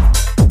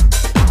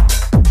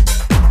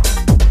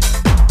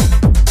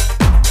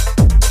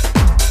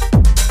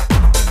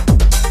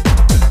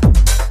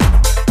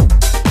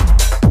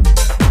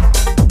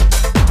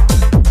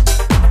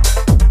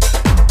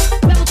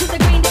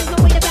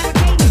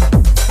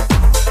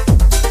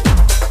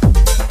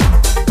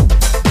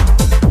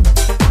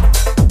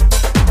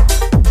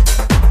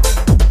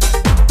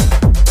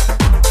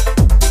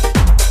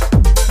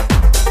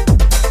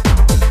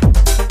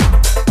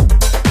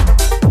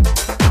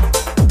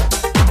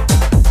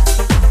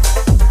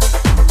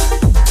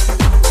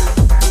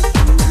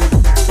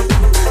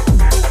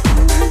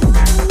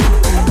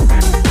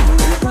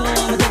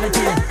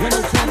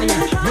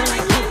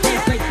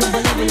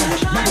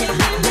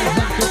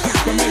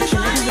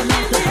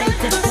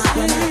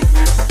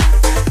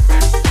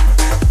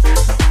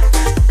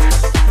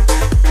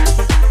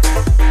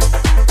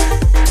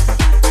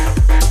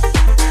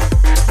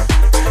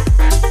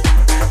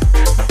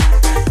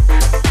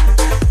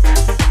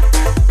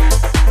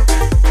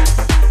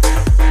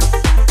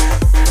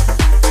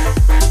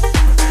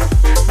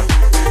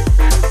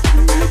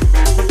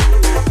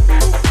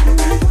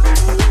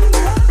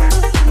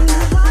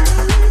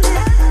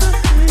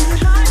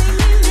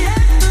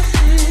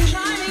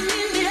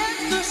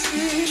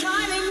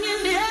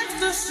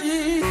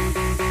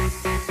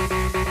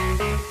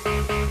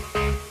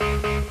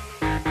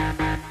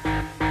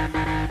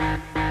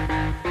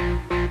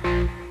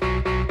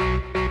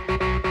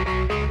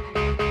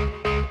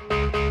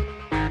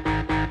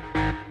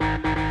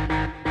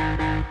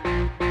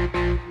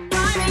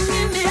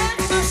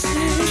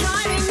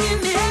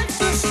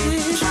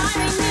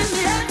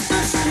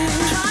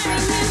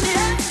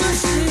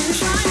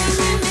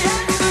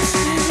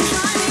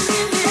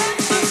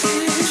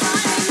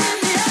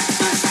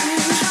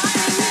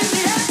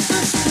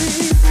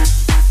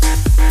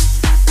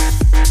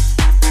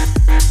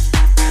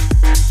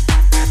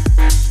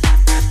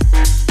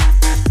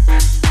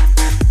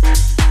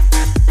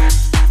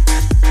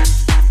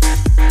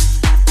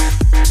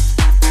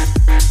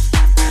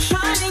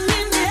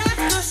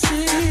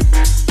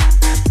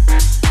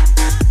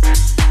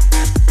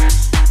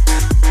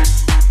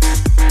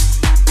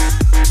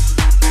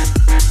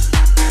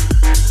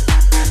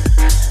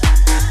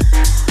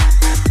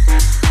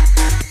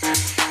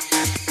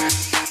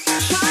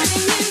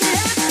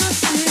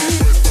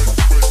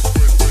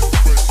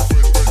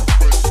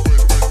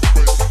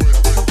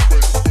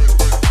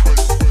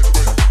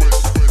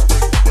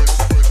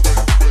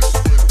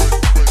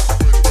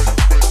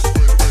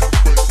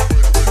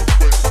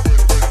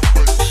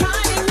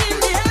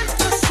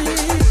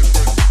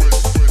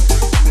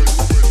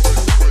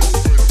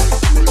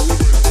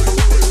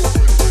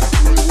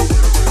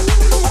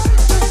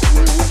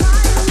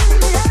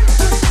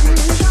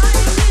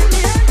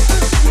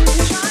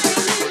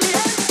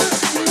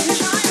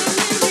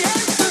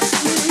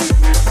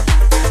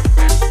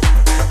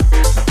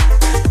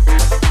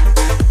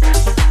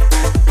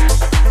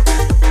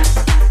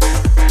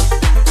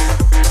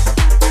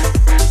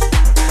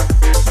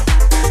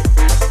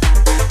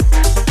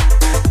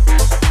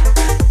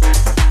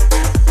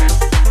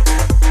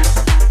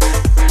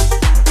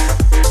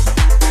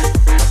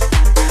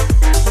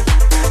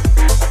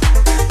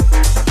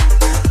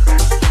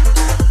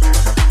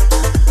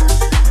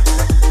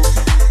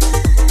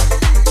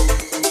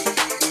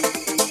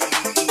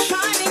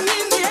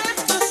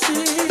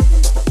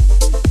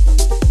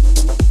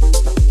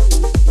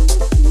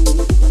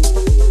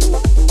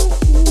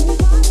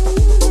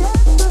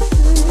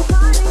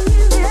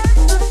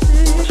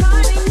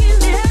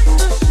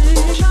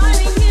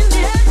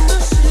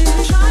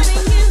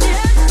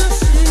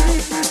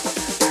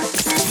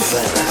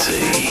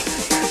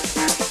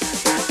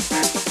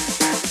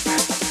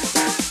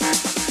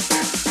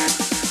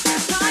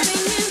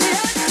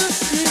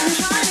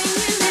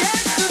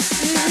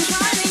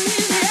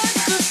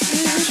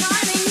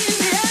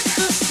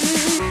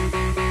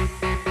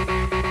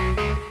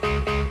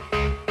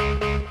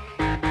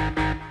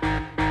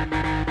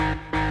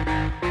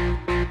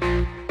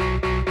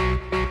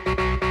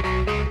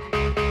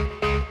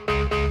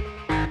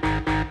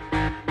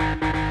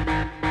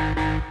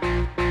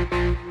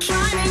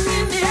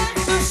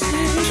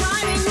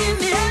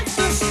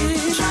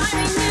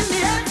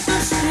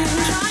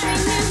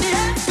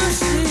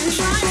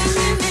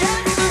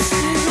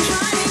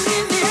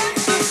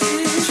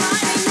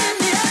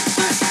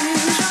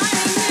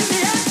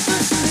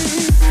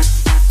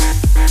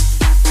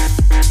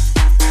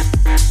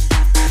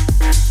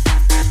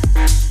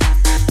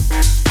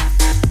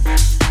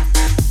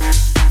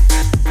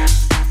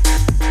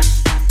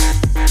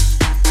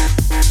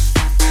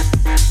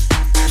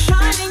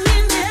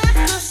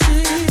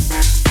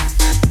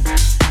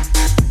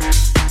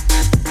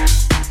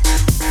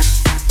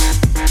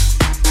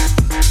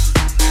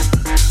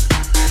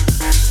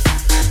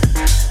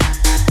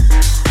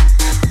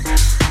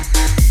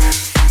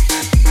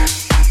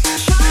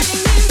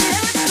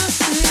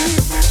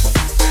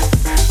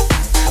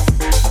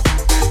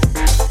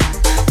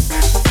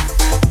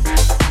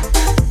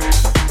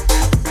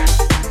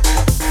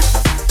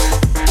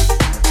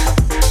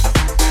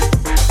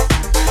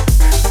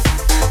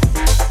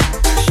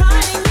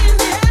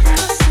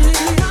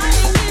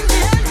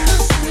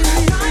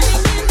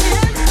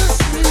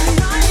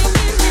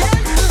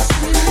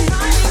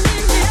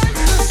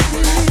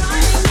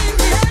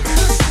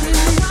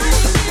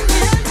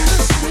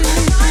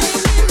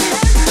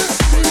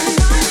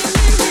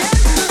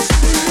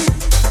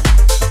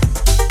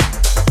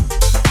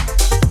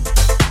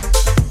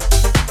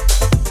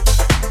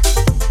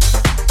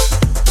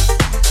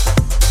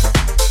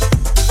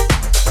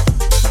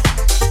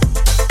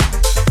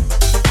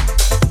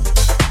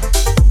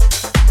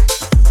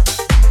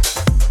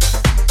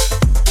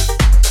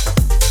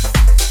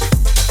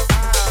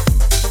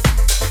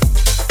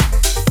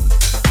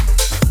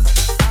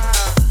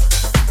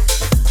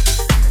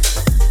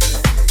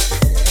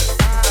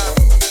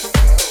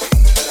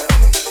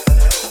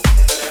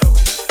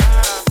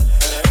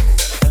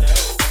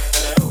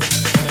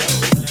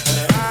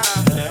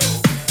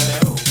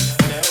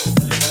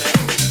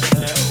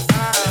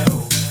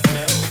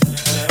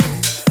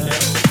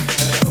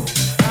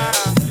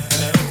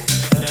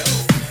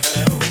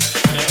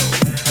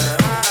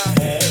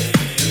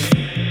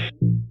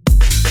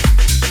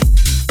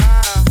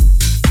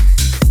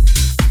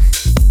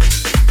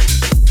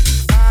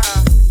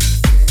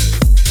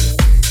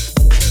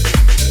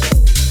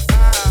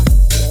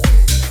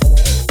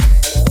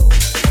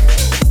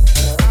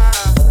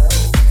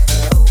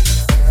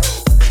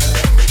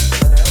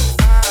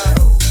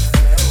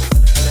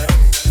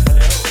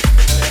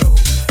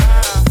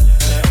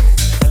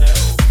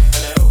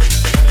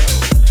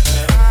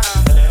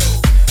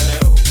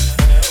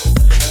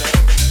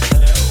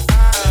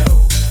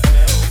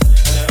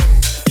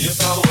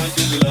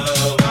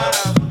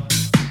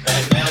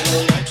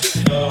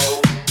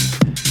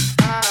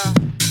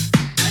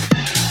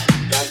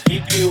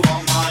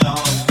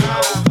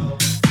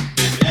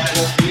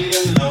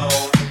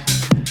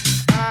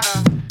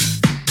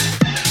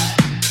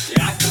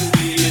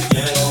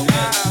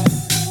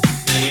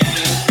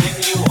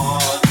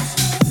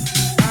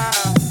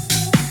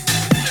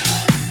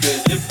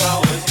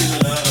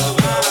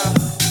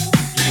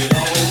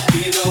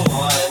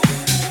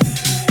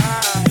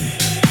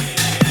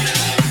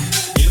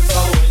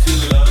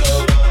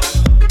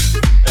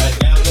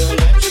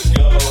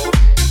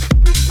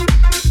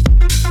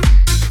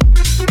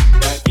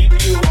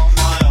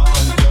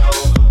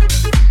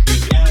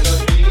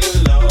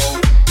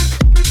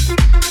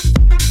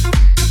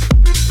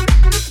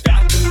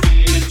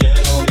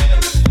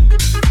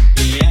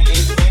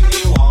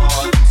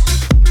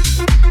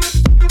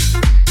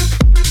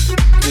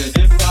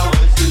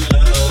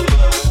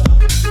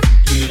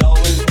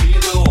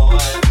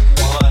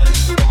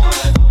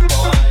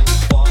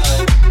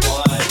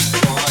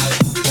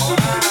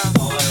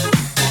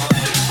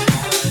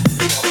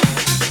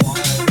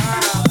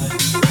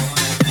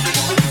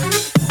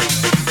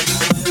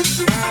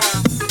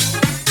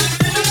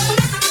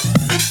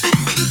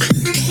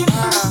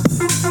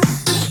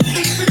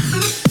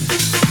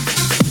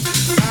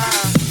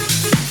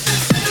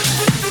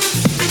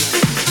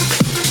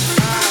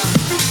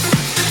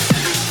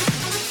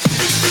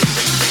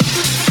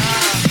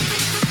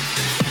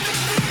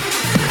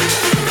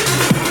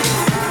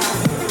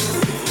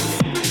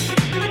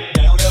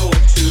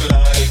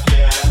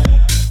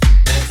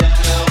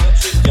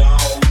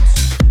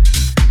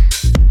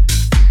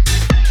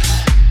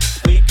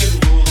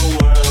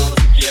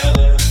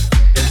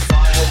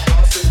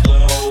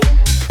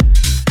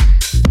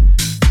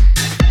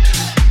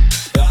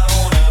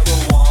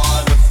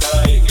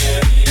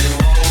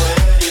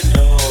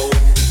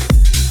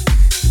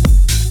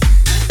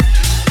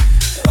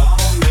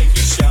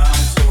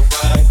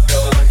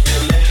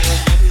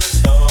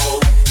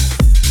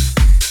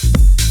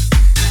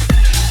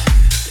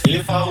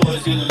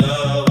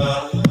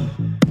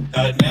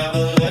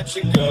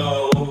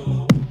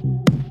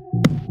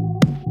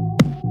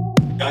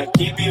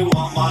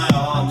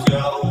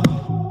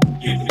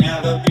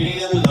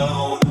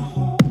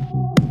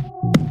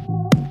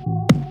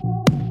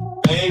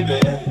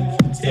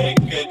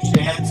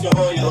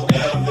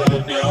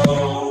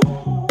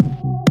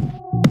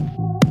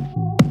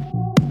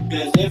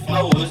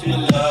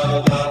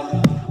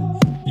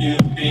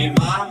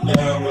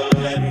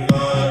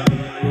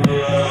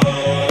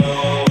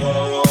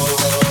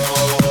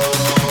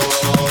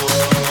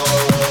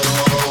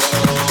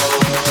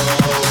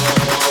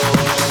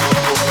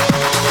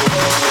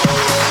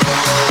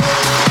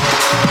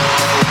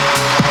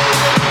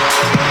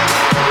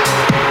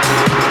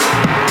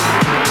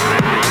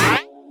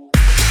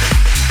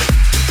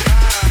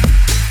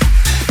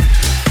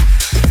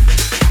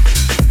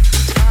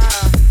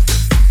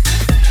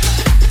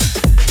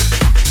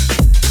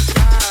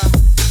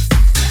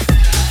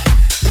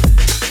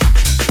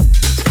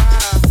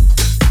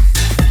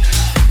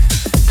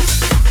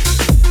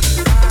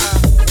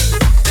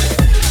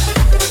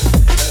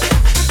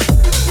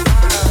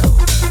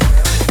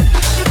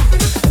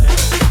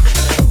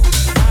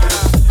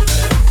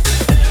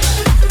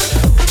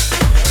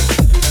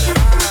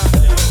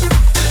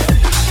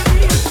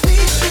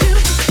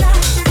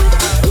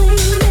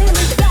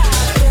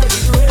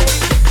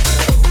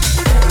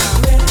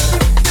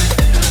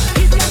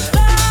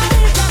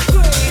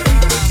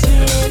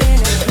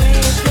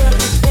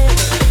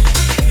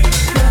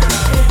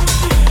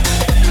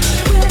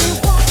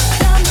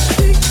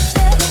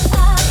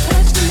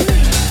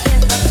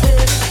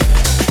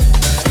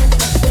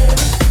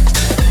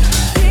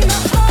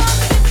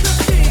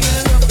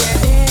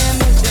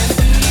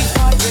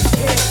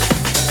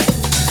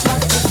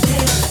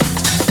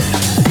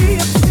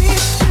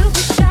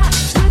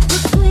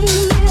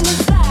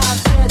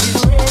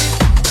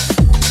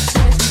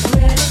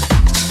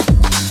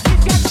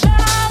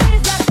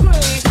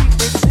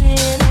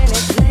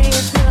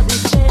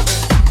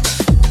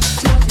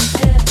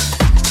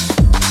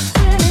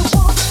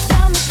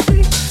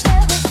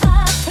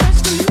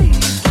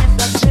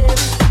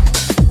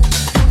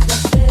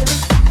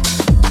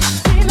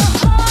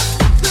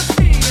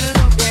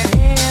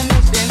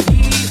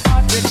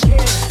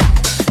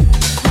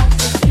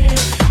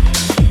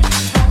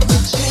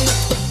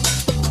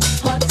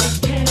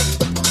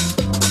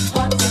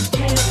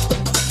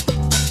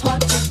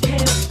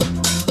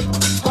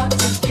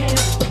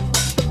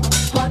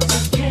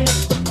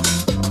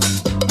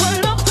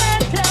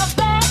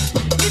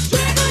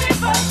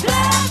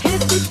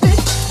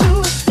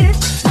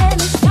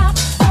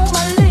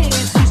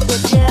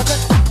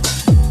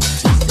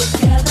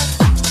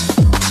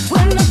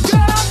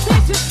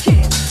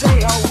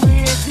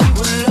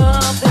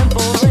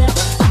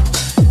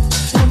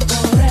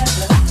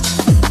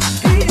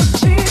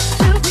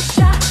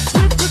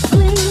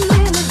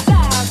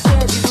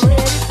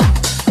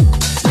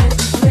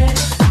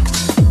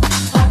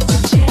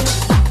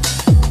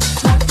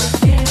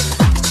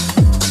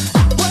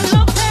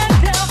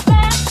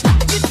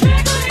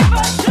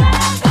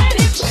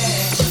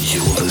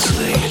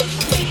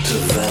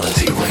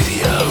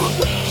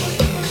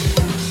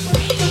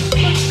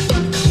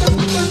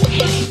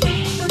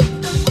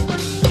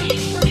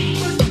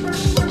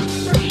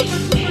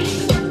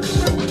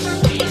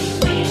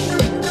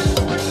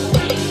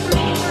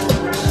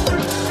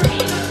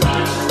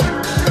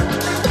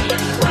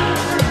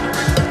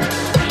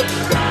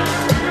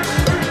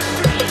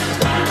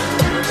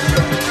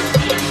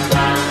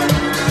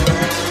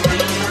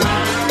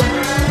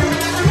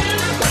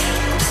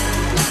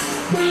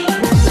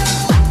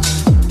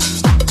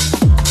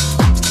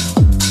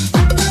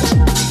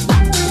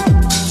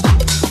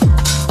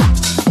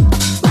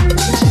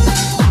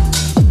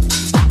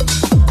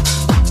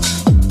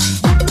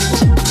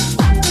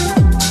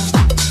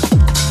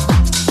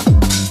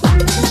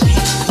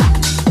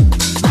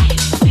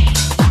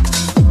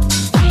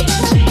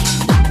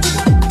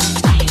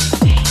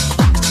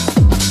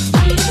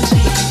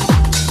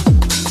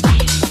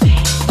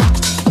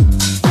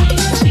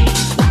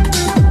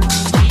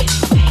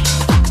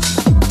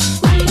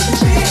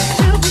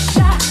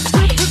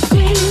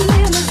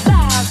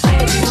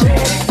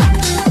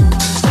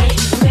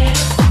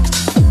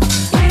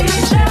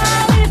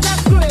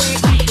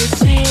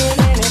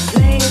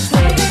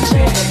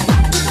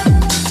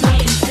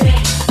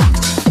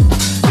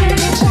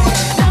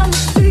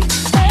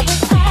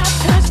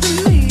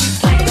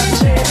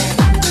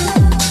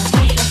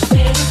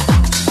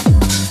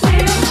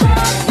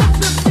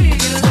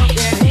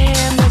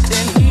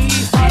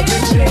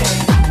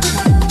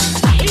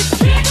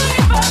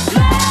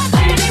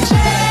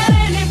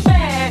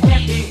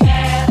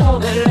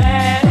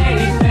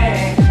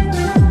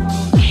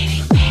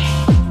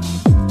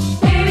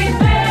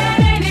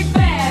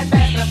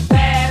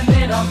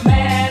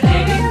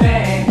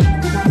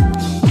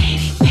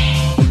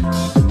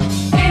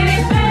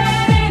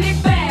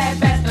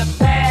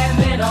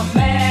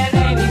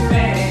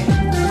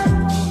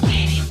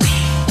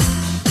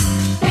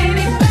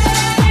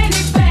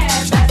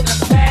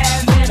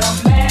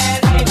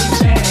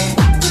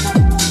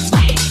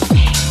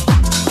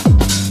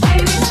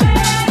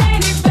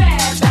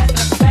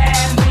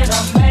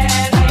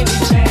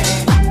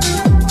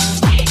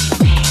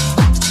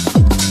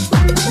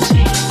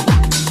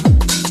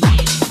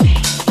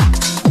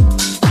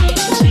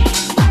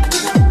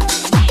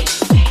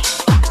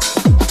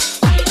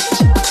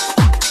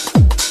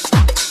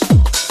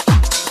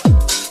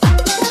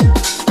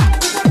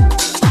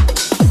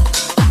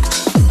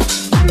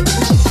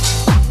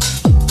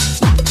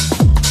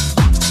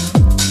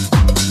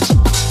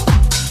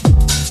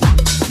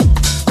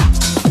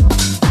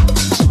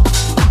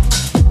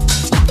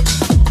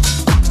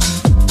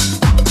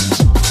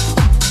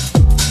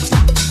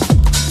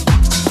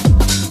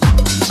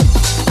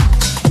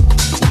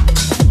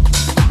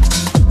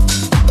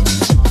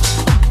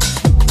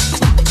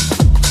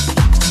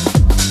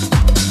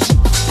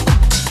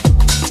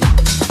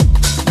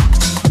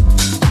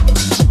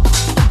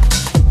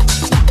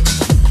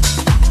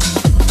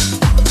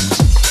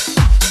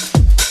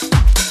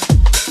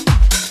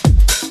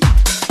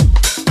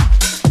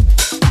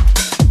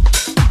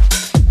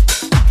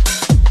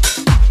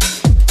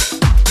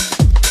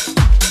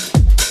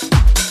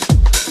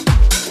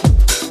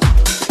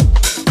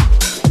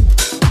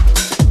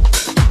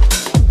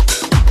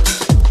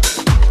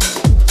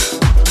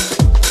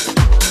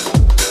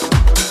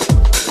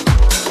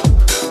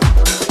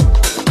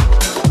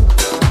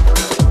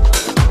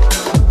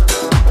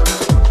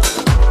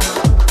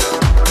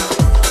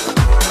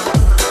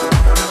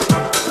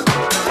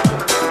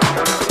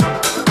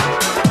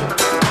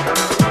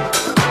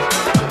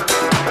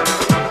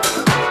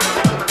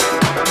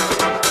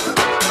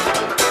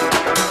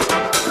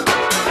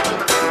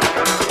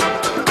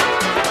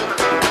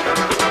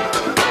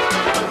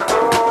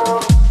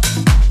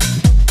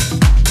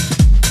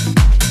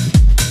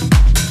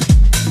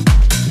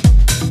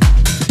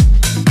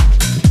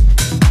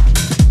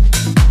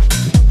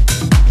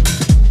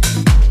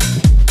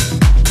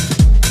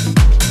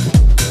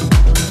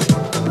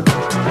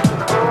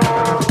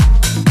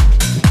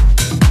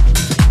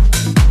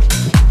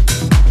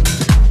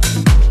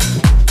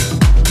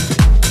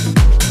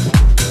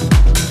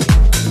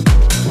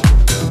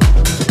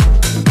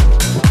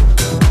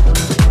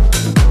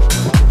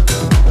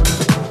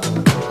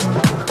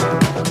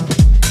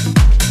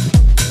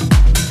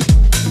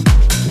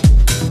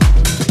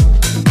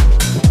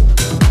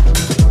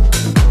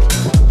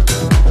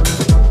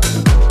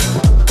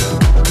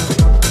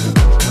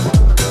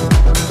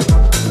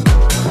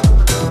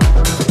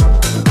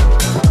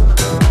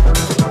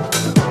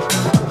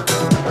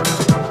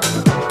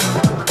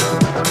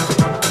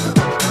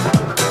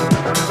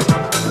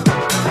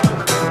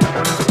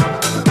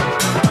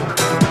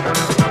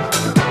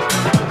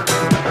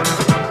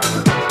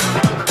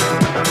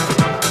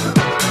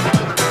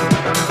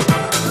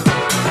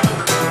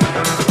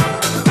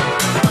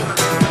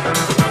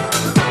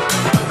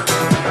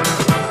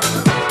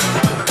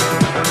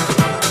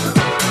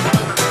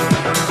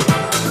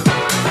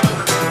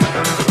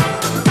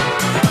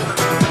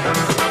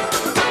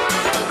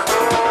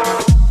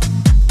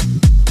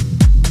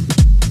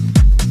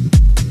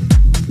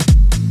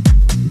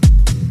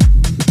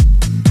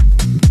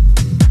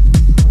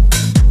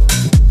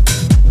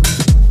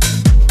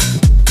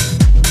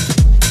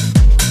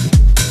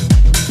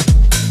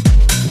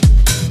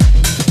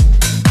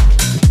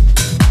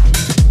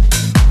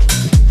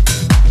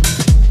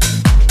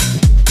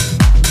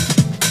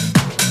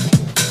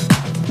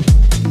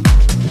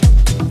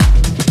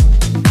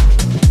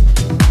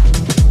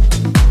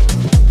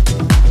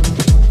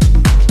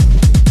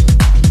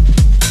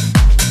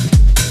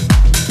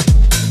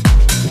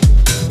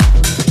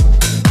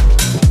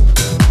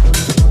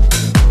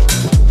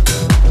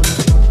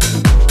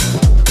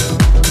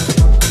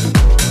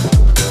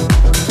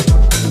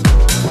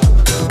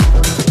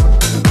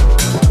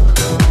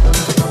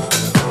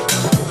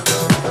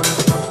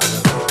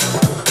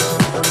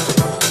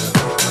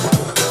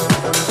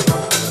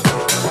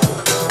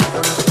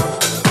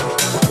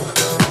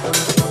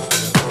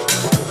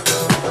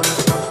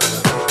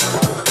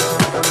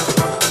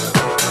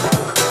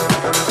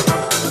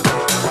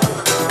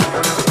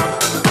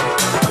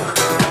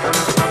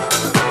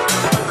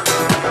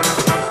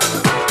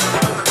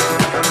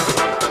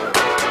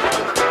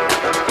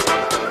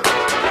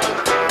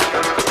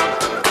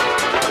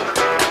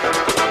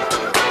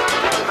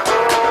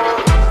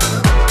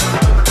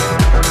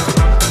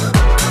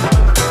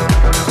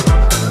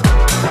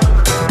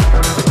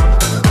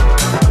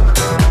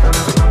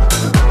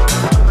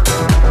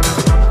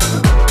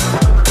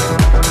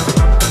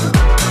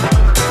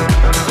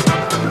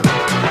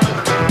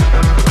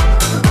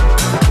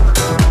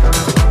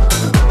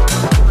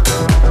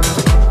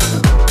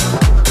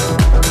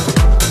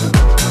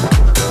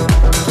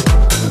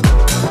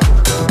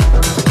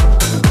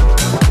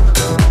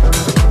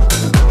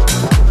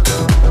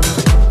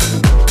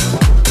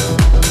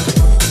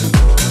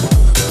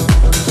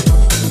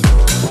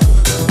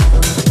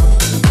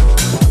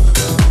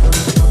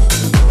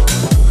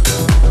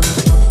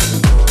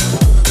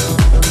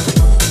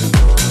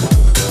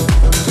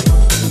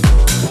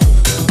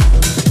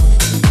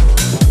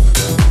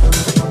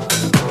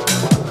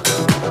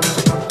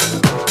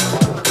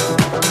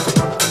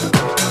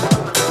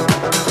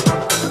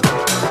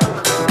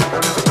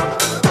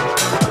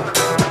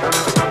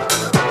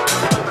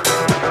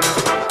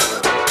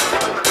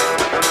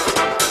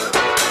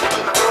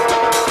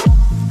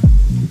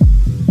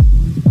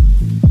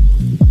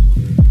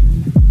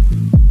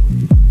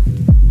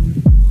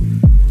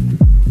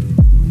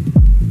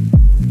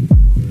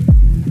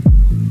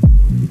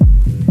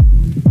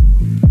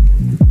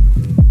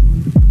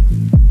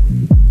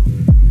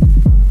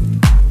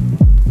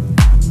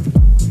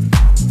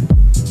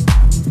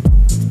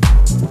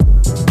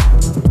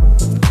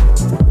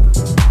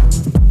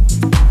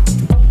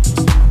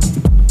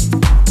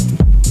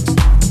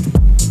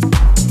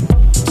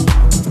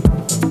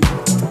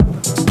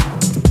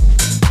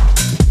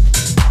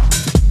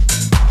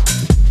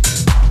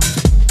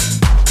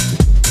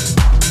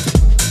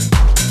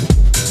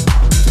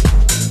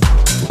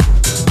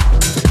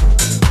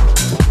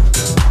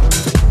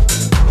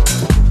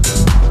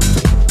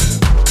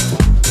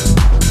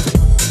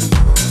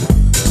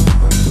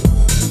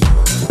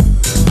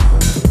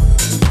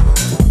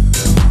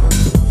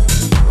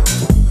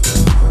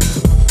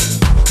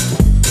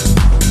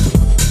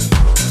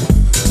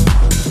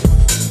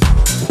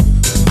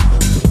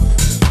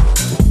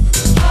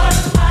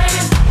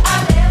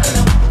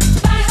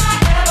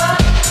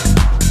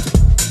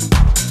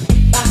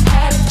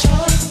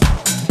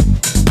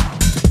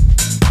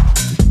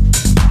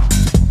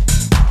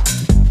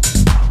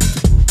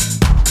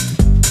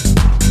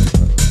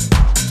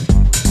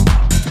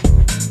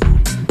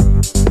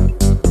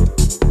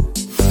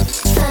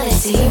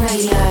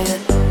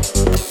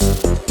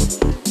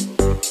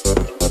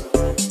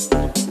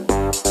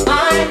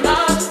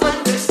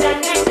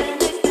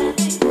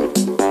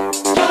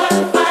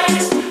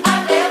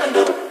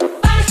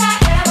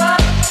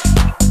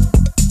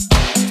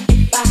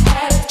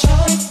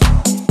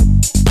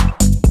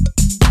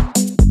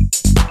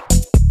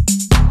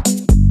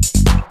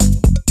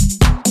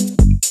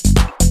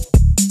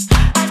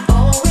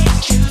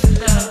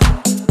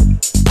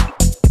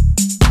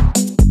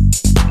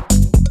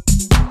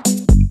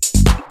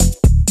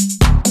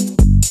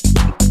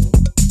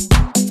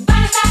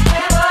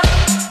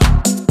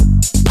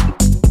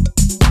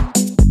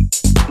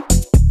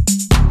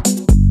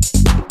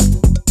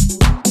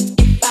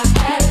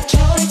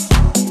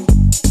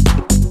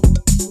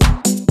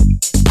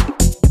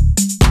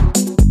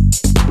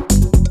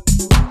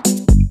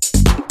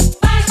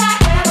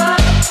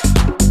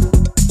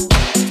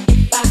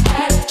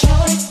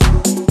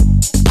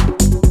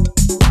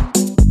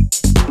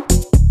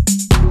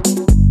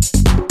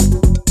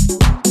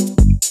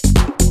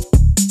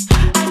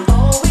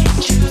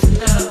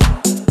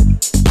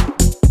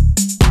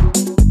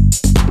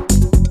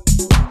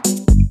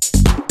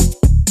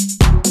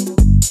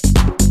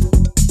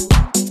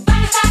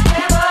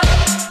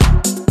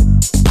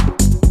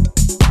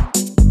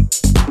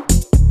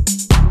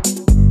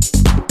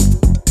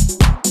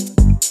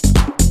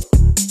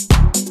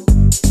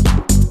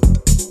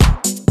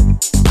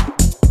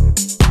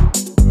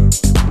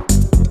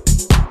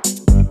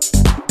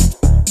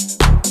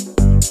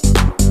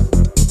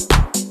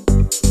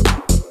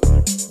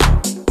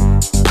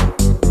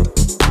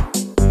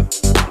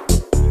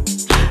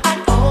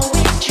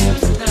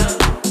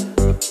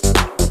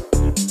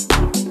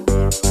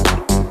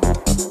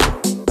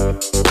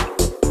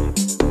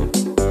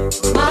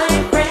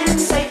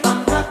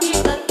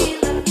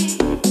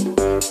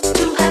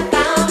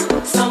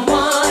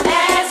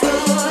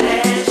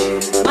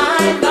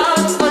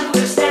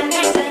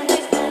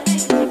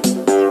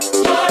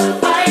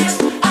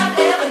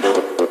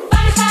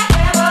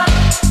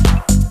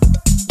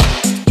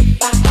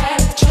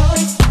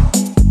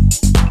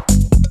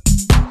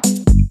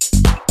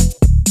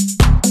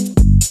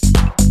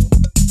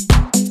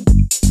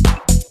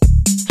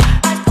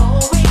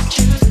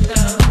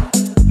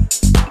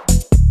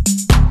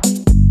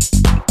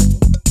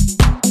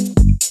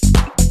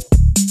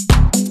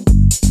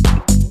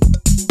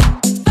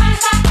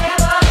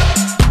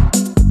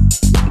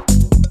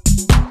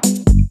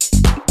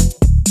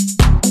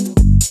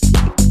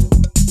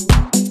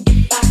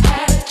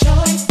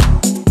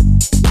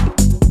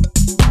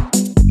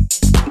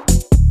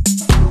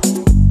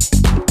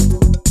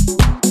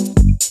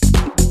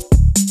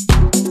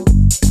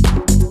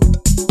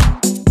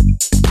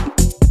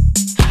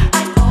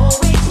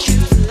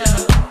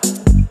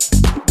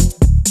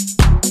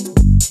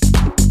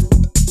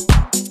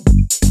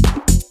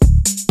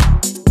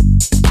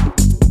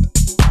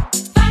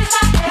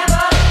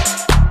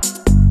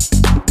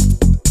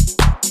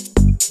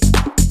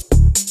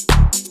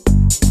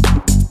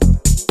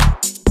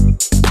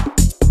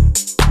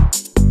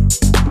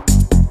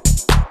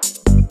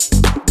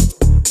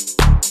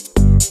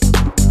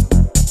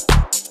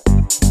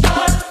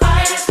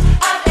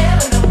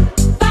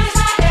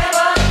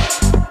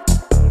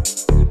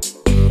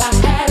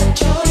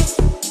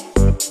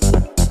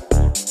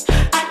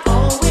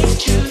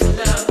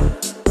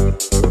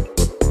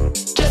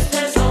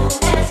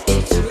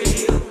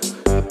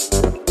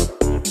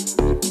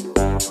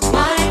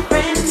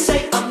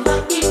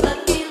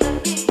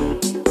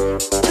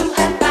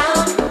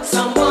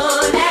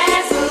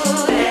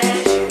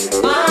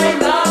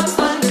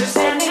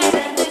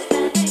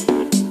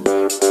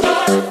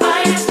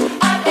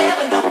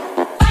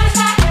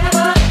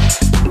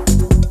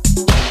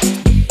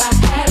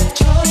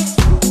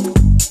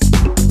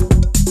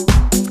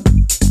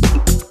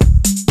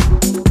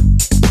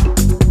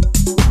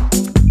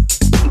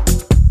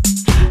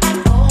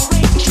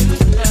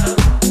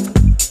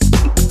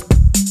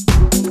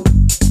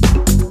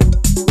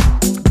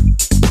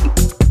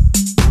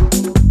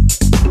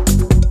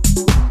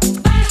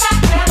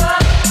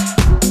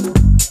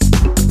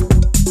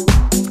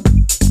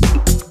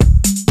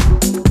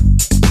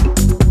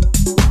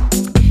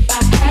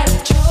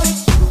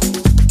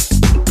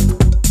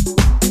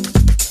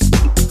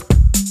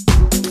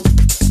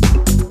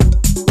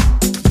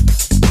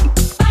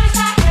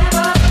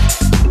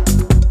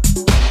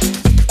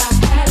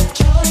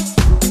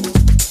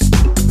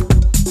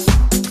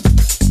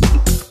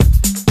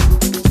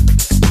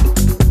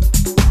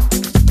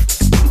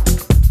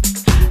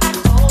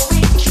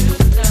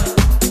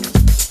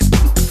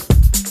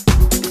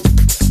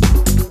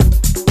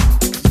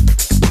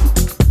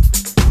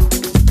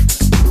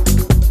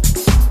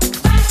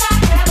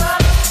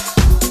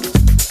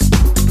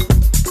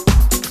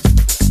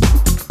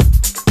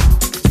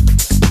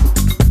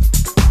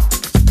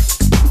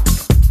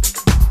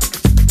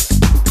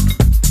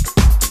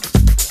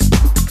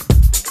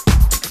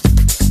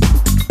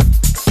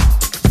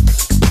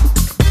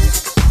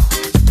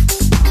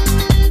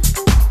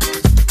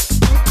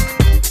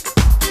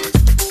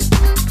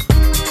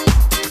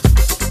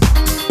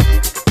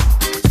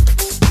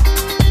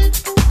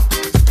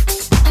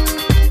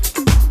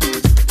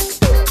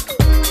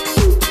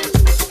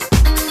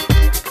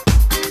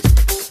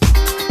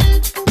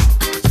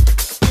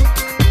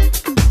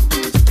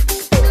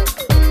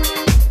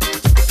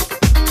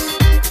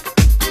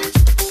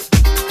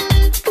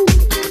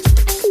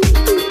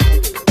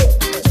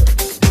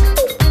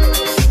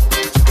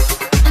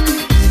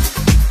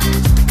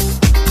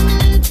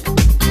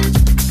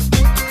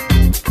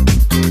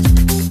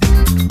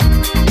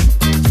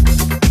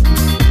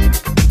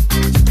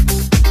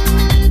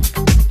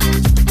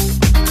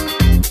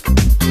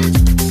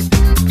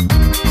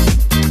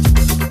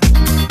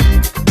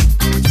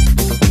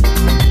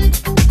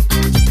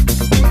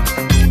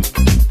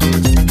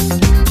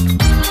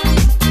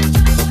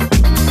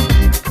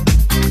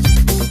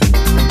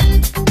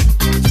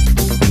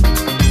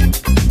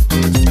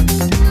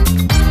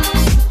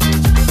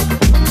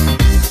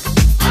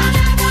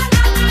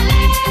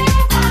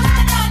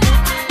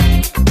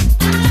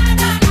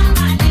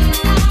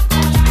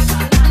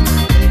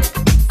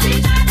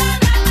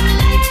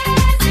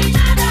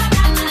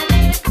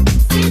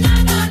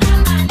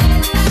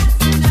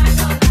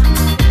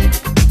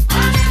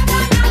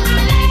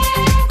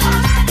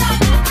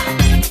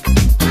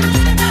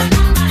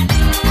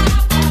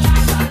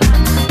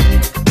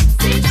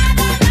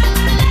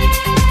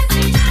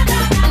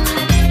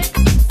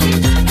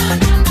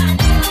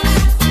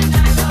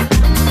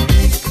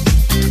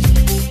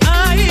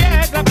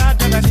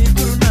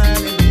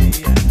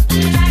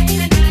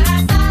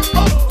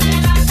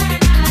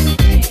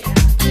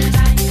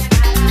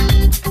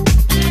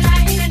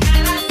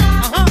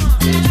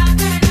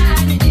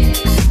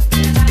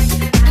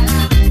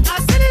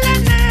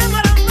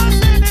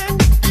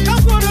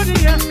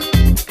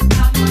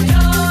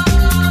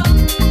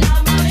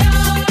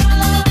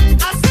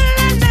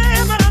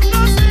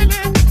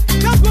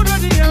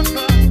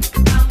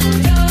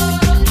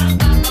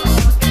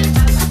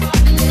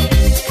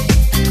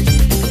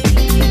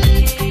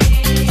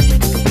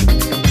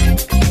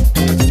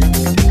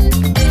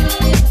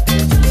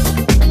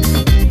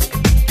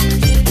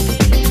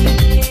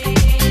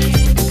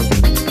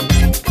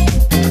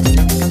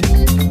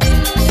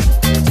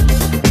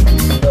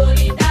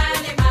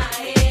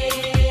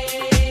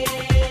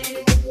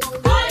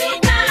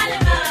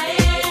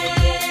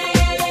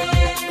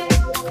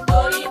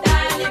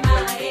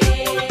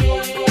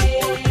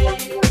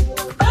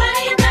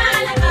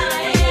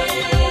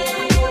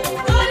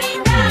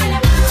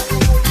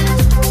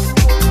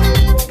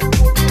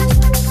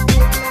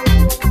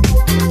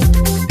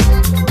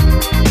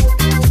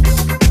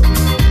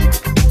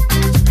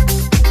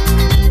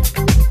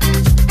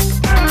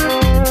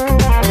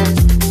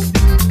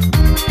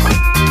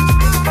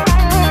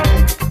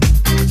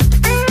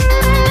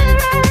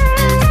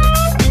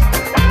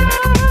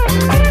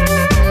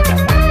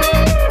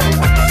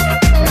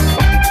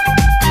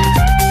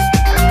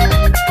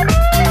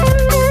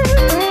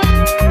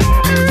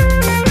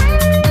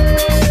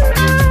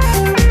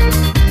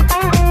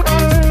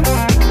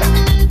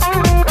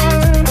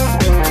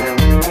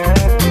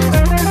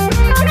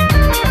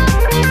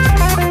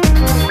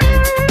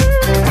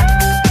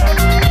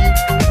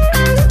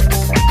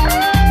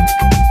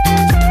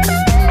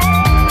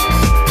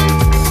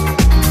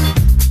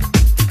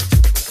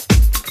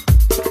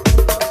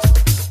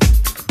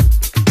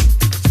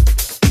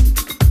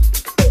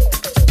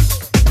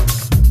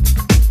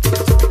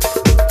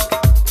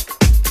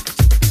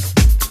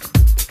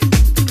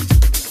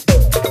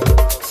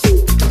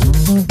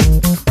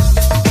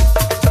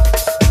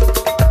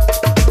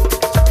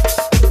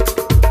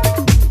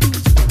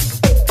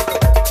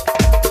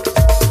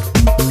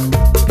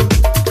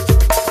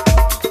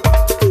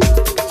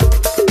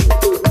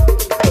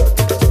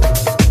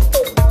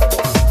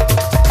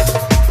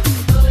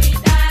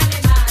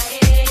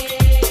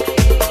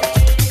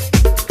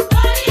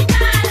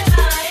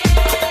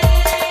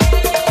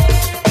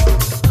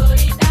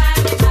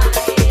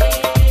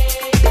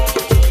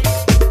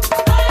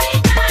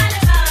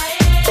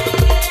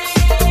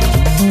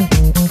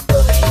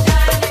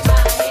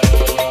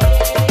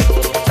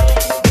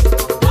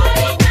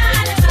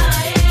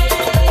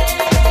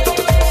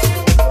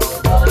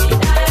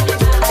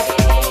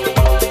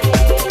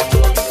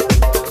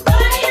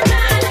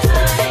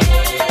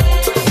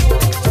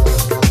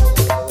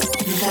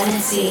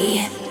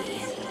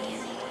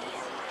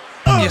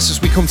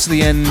 come to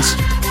the end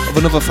of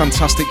another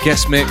fantastic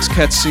guest mix,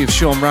 courtesy of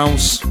Sean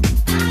Rouse.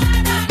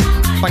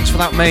 Thanks for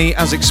that, mate.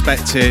 As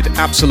expected,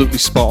 absolutely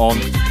spot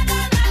on.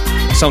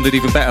 Sounded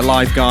even better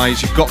live,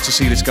 guys. You've got to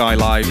see this guy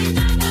live.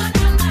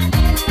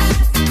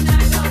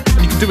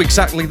 And you can do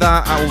exactly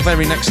that at our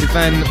very next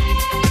event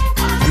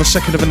on the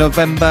 2nd of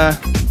November,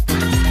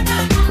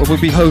 where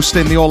we'll be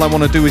hosting the All I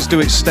Want to Do Is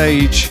Do It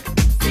stage,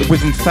 the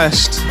Witham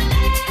Fest,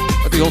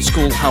 at the Old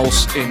School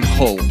House in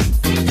Hull.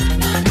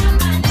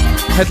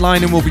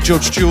 Headlining will be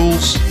Judge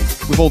Jules,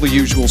 with all the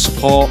usual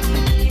support.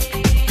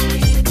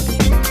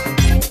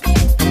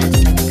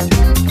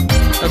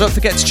 Now don't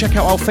forget to check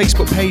out our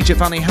Facebook page at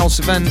Vanity House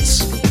Events.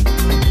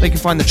 There you can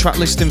find the track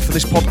listing for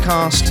this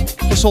podcast,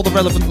 plus all the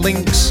relevant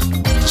links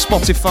to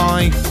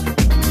Spotify,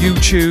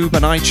 YouTube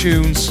and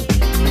iTunes,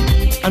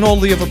 and all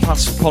the other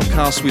past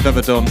podcasts we've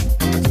ever done,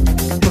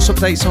 plus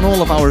updates on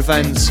all of our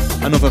events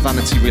and other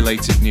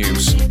vanity-related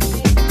news.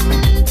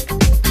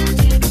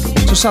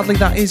 So sadly,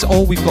 that is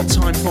all we've got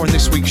time for in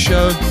this week's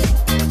show.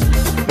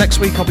 Next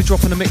week, I'll be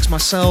dropping a mix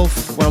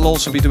myself, where I'll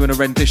also be doing a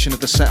rendition of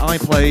the set I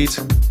played,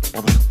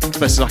 or as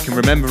best as I can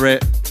remember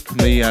it, from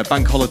the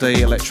Bank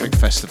Holiday Electric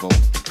Festival.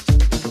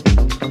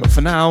 But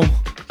for now,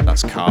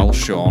 that's Carl,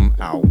 Sean,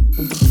 out.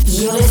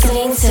 You're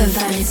listening to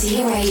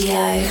Vanity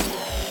Radio.